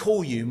able to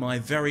call you my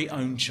very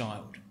own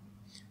child.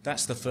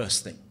 That's the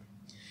first thing.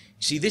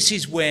 See, this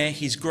is where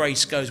his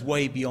grace goes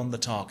way beyond the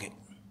target.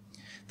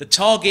 The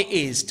target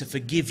is to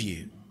forgive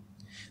you.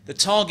 The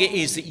target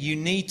is that you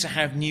need to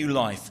have new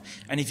life.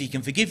 And if he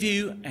can forgive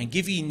you and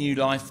give you new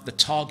life, the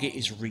target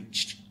is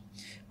reached.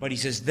 But he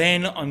says,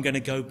 then I'm going to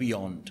go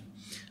beyond.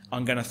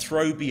 I'm going to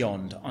throw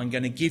beyond. I'm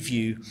going to give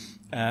you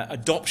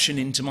adoption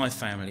into my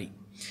family.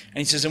 And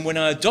he says, and when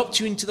I adopt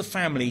you into the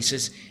family, he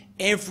says,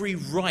 every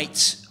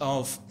right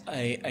of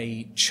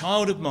a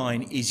child of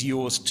mine is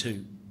yours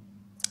too.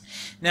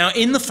 Now,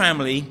 in the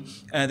family,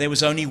 there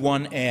was only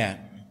one heir.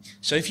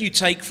 So if you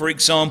take, for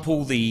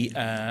example, the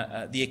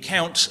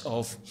account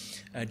of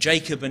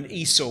Jacob and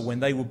Esau when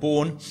they were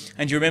born,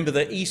 and you remember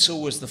that Esau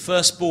was the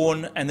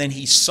firstborn, and then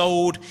he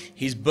sold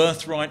his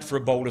birthright for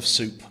a bowl of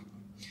soup.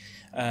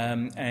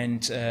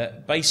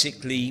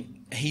 Basically,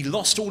 he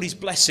lost all his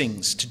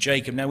blessings to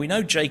Jacob. Now, we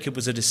know Jacob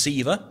was a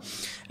deceiver,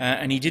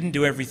 and he didn't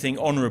do everything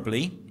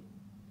honourably.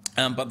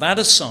 But that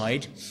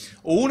aside,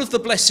 all of the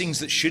blessings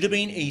that should have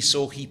been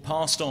Esau, he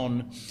passed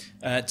on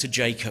to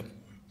Jacob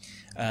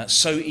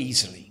so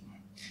easily.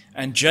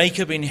 And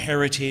Jacob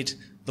inherited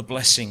the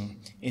blessing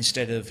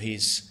instead of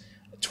his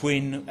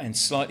twin and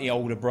slightly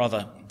older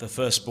brother, the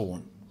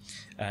firstborn,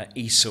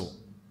 Esau.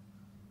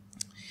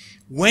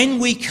 When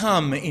we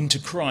come into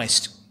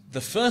Christ,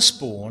 the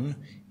firstborn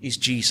is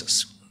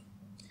Jesus.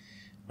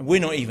 And we're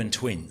not even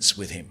twins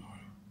with him.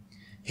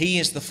 He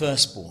is the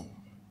firstborn.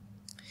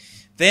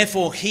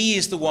 Therefore, he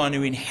is the one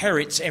who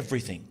inherits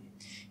everything.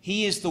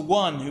 He is the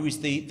one who is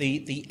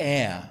the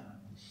heir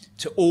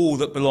to all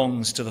that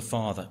belongs to the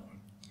Father.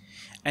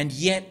 And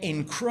yet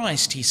in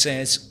Christ, he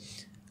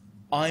says,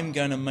 I'm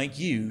going to make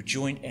you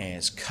joint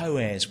heirs,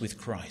 co-heirs with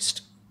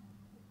Christ.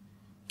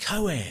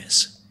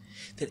 Co-heirs.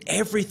 That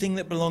everything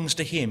that belongs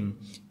to him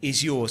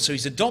is yours. So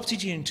he's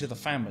adopted you into the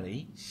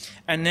family,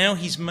 and now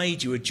he's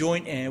made you a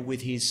joint heir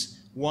with his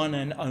one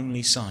and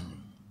only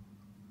Son.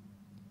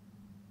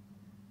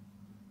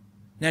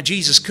 Now,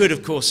 Jesus could,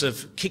 of course,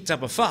 have kicked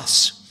up a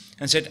fuss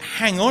and said,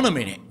 hang on a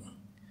minute.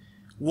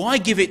 Why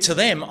give it to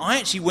them? I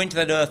actually went to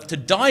that earth to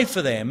die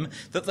for them,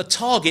 that the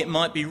target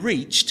might be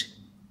reached.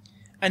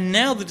 And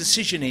now the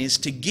decision is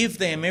to give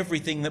them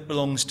everything that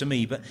belongs to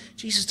me. But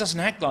Jesus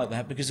doesn't act like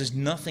that because there's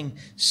nothing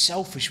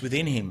selfish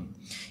within him.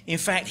 In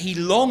fact, he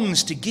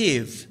longs to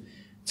give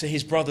to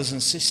his brothers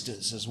and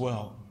sisters as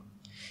well.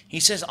 He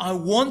says, I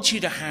want you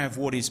to have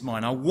what is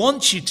mine. I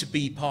want you to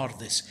be part of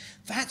this.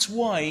 That's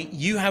why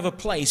you have a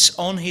place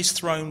on his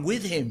throne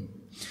with him,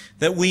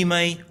 that we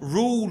may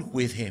rule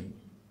with him.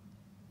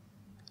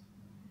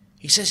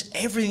 He says,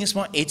 everything is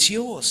mine. It's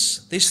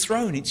yours. This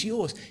throne, it's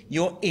yours.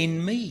 You're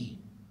in me.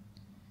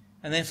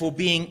 And therefore,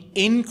 being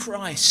in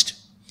Christ,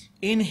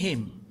 in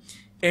him,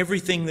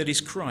 everything that is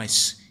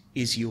Christ's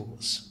is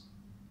yours.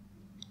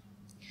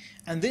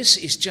 And this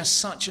is just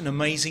such an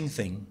amazing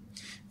thing,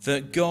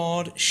 that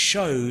God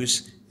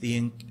shows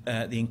the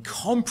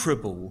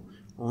incomparable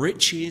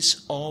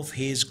riches of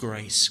his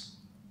grace.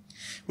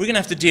 We're going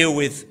to have to deal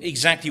with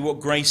exactly what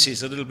grace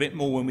is a little bit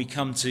more when we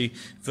come to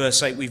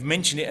verse 8. We've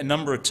mentioned it a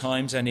number of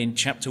times and in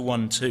chapter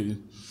 1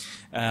 too.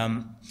 Verse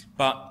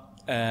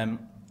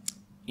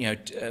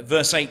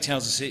 8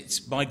 tells us it's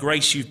by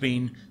grace you've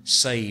been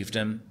saved.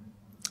 And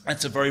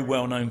that's a very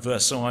well-known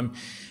verse, so I'm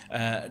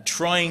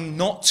trying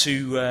not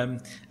to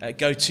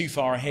go too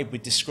far ahead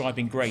with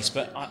describing grace,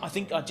 but I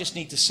think I just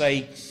need to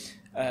say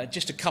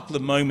just a couple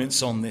of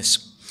moments on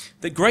this.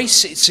 That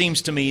grace, it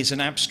seems to me, is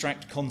an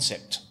abstract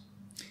concept.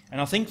 And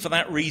I think for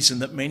that reason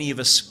that many of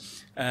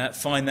us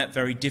find that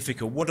very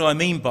difficult. What do I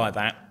mean by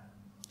that?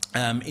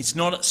 It's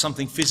not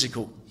something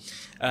physical.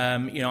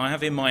 I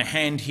have in my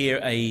hand here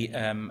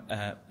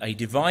a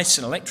device,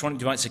 an electronic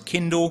device, a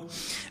Kindle,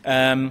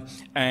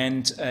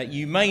 and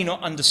you may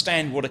not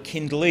understand what a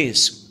Kindle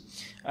is.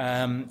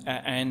 Perhaps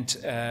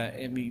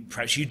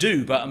you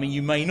do, but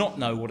you may not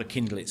know what a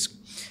Kindle is.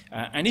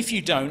 And if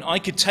you don't, I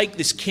could take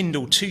this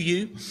Kindle to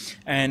you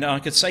and I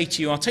could say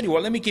to you, I'll tell you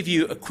what, let me give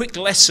you a quick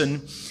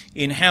lesson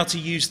in how to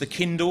use the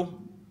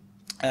Kindle.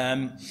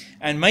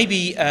 And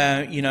maybe,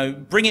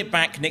 bring it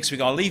back next week.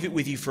 I'll leave it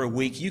with you for a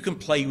week. You can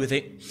play with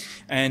it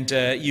and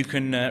you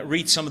can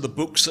read some of the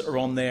books that are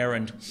on there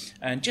and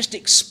just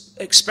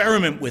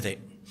experiment with it.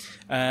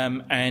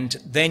 And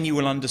then you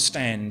will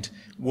understand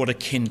what a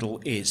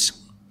Kindle is.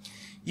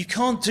 You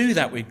can't do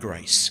that with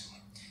grace.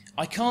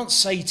 I can't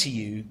say to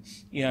you,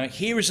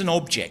 here is an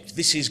object,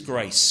 this is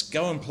grace,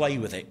 go and play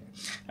with it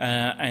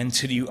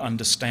until you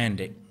understand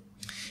it.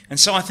 And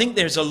so I think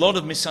there's a lot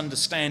of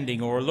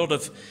misunderstanding or a lot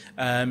of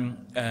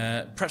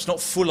perhaps not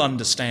full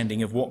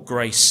understanding of what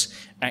grace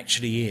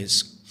actually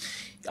is.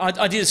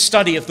 I did a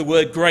study of the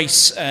word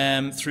grace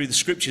through the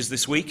scriptures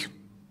this week.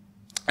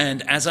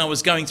 And as I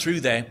was going through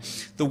there,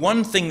 the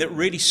one thing that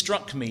really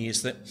struck me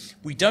is that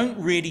we don't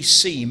really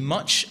see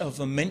much of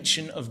a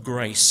mention of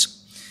grace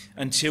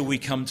until we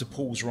come to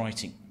Paul's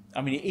writing.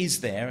 It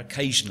is there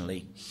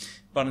occasionally,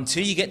 but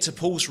until you get to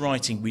Paul's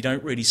writing, we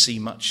don't really see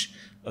much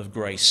of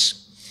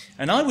grace.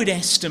 And I would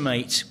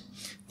estimate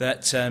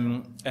that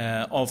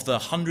of the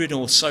 100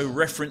 or so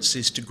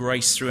references to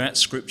grace throughout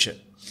Scripture,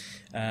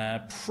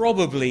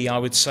 probably I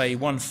would say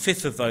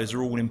 1/5 of those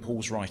are all in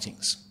Paul's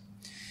writings,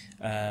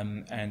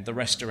 and the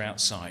rest are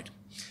outside.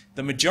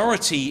 The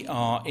majority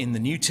are in the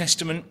New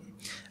Testament,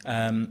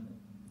 and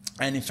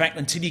in fact,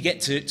 until you get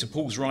to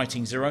Paul's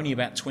writings, there are only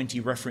about 20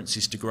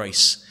 references to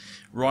grace,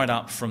 right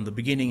up from the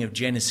beginning of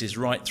Genesis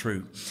right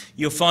through.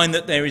 You'll find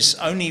that there is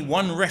only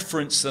one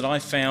reference that I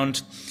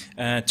found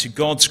to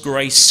God's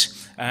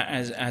grace,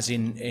 as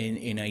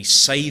in a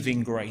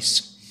saving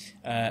grace,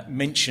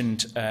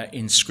 mentioned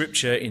in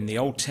Scripture in the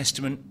Old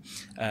Testament,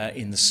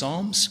 in the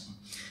Psalms.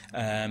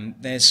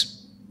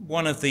 There's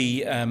one of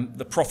the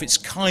prophets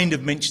kind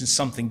of mentions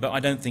something, but I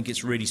don't think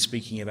it's really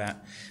speaking about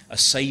a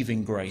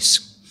saving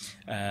grace.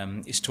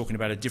 It's talking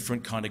about a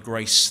different kind of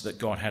grace that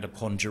God had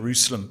upon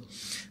Jerusalem.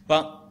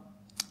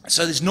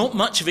 So there's not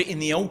much of it in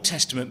the Old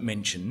Testament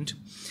mentioned.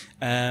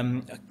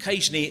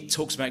 Occasionally it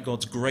talks about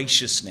God's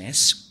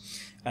graciousness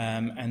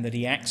and that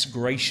he acts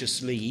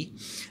graciously.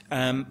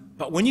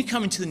 But when you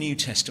come into the New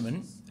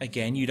Testament,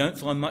 again, you don't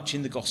find much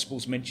in the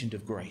Gospels mentioned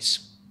of grace.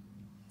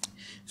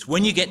 So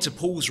when you get to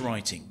Paul's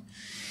writing,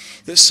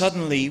 that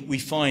suddenly we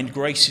find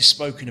grace is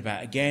spoken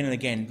about again and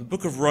again. The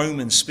book of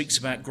Romans speaks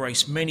about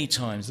grace many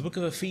times. The book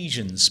of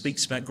Ephesians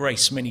speaks about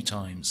grace many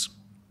times.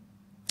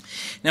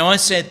 Now, I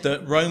said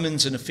that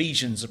Romans and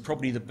Ephesians are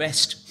probably the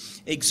best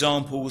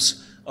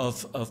examples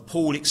of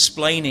Paul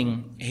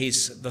explaining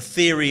the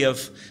theory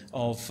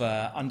of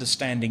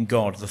understanding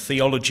God, the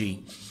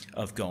theology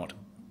of God.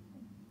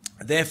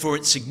 Therefore,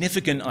 it's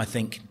significant, I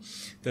think,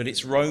 that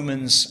it's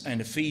Romans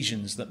and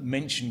Ephesians that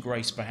mention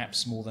grace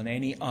perhaps more than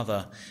any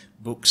other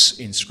books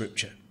in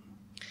Scripture.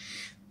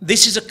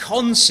 This is a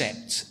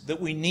concept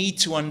that we need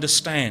to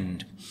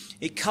understand.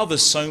 It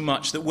covers so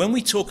much that when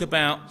we talk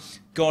about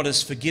God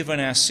has forgiven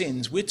our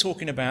sins, we're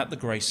talking about the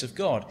grace of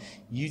God.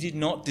 You did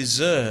not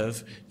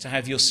deserve to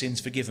have your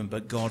sins forgiven,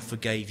 but God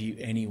forgave you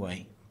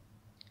anyway.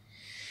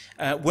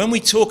 When we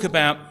talk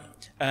about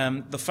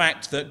the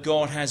fact that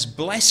God has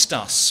blessed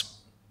us,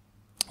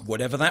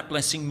 whatever that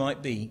blessing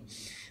might be,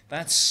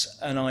 that's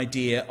an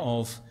idea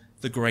of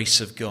the grace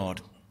of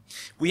God.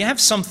 We have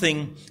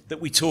something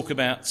that we talk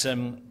about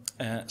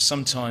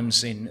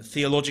sometimes in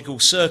theological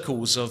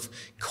circles of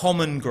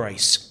common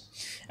grace.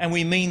 And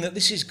we mean that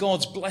this is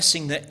God's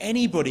blessing that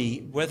anybody,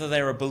 whether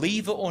they're a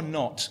believer or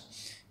not,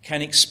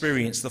 can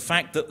experience. The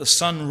fact that the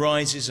sun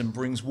rises and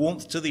brings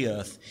warmth to the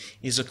earth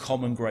is a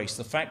common grace.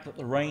 The fact that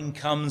the rain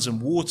comes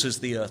and waters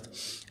the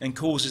earth and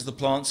causes the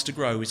plants to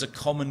grow is a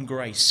common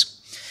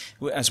grace,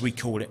 as we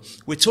call it.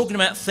 We're talking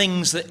about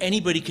things that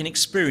anybody can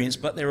experience,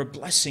 but they're a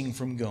blessing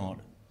from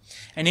God.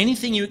 And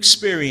anything you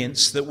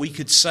experience that we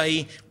could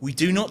say we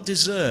do not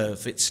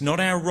deserve, it's not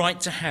our right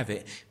to have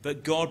it,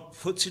 but God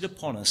puts it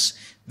upon us,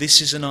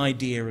 this is an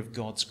idea of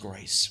God's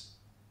grace.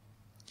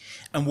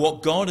 And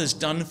what God has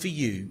done for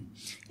you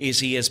is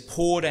he has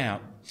poured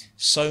out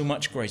so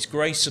much grace,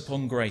 grace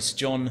upon grace.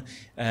 John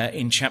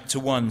in chapter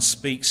 1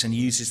 speaks and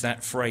uses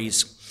that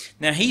phrase.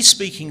 Now he's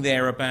speaking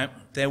there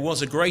about there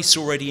was a grace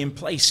already in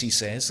place, he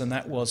says, and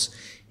that was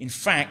in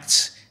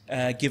fact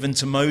given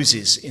to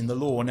Moses in the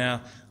law.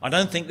 Now I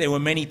don't think there were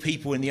many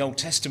people in the Old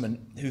Testament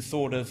who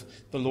thought of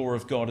the law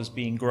of God as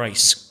being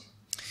grace.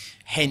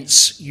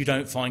 Hence you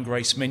don't find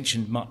grace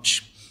mentioned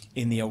much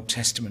in the Old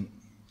Testament.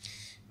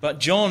 But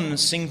John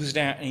singles it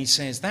out and he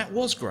says that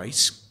was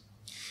grace,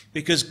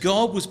 because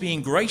God was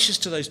being gracious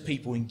to those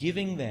people in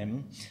giving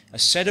them a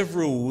set of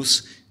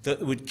rules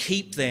that would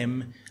keep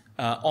them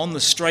on the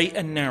straight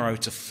and narrow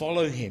to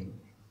follow him.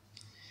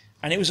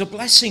 And it was a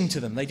blessing to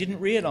them. They didn't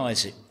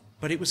realize it,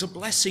 but it was a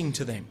blessing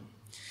to them.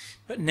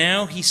 But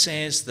now he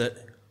says that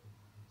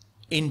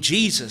in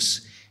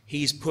Jesus,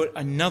 he's put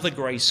another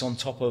grace on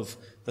top of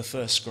the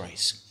first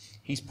grace.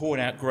 He's poured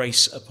out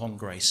grace upon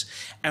grace.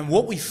 And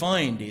what we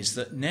find is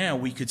that now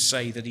we could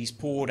say that he's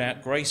poured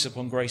out grace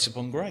upon grace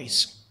upon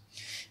grace.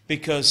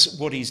 Because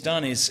what he's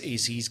done is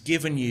he's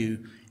given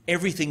you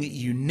everything that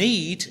you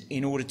need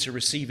in order to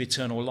receive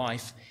eternal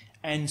life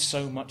and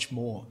so much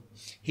more.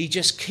 He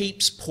just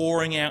keeps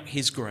pouring out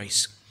his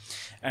grace.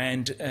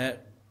 And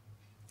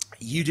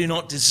you do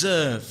not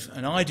deserve,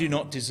 and I do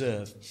not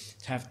deserve,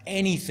 to have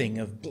anything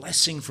of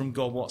blessing from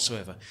God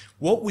whatsoever.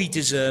 What we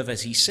deserve,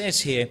 as he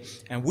says here,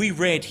 and we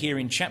read here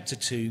in chapter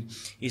 2,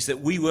 is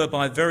that we were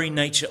by very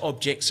nature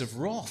objects of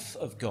wrath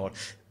of God,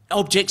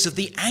 objects of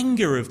the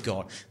anger of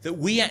God, that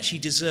we actually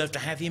deserve to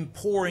have him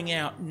pouring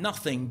out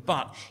nothing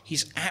but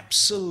his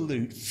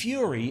absolute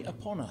fury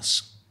upon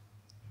us.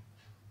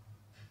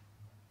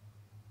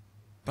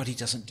 But he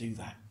doesn't do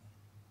that.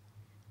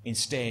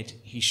 Instead,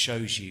 he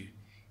shows you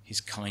his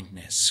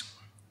kindness.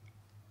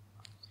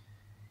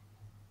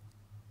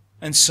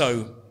 And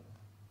so,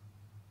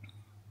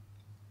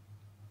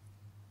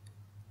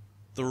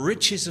 the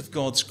riches of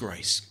God's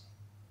grace,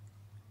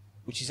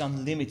 which is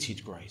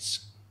unlimited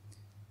grace,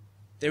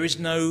 there is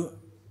no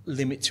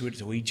limit to it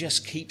at all. He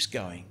just keeps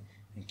going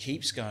and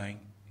keeps going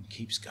and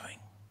keeps going.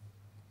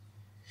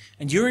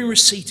 And you're in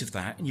receipt of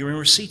that, and you're in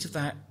receipt of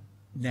that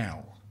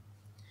now.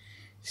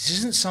 This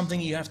isn't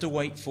something you have to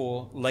wait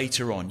for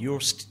later on. You'll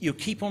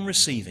keep on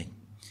receiving.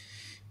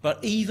 But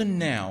even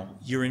now,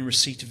 you're in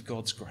receipt of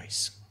God's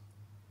grace.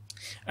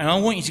 And I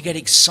want you to get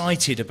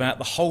excited about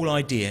the whole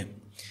idea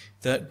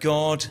that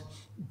God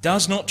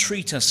does not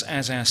treat us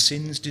as our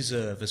sins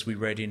deserve, as we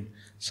read in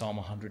Psalm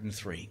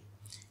 103.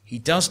 He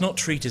does not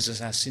treat us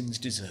as our sins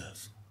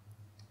deserve.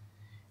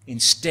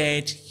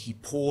 Instead, he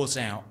pours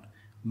out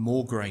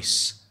more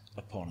grace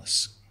upon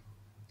us.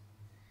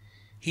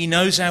 He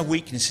knows our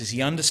weaknesses,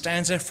 he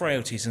understands our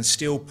frailties, and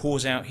still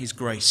pours out his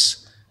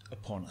grace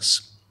upon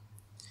us.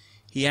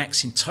 He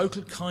acts in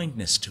total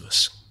kindness to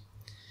us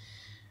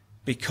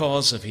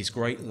because of his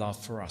great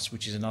love for us,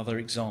 which is another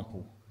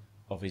example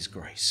of his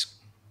grace.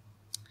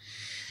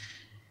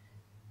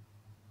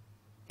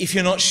 If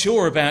you're not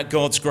sure about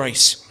God's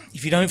grace,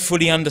 if you don't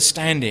fully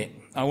understand it,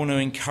 I want to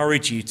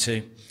encourage you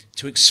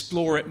to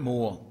explore it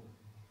more.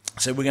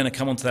 So we're going to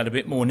come on to that a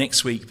bit more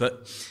next week,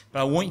 but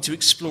I want you to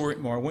explore it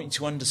more. I want you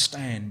to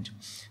understand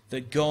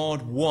that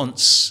God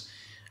wants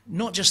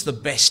not just the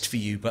best for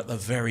you, but the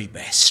very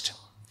best.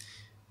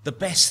 The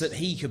best that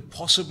he could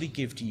possibly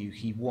give to you,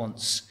 he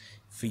wants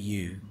for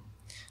you.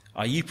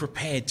 Are you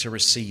prepared to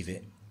receive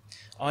it?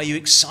 Are you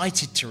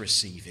excited to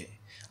receive it?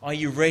 Are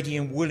you ready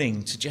and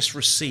willing to just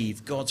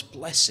receive God's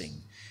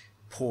blessing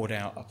poured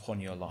out upon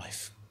your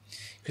life?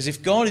 Because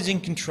if God is in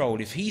control,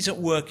 if he's at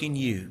work in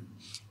you,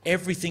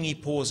 everything he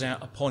pours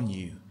out upon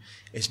you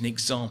is an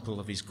example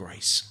of his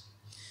grace.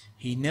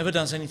 He never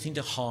does anything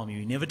to harm you.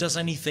 He never does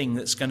anything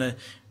that's going to,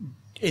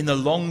 in the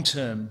long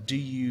term, do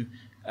you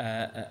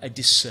a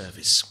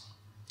disservice.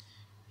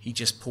 He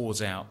just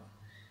pours out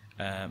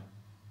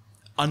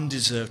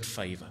undeserved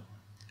favour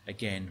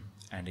again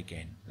and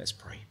again. Let's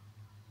pray.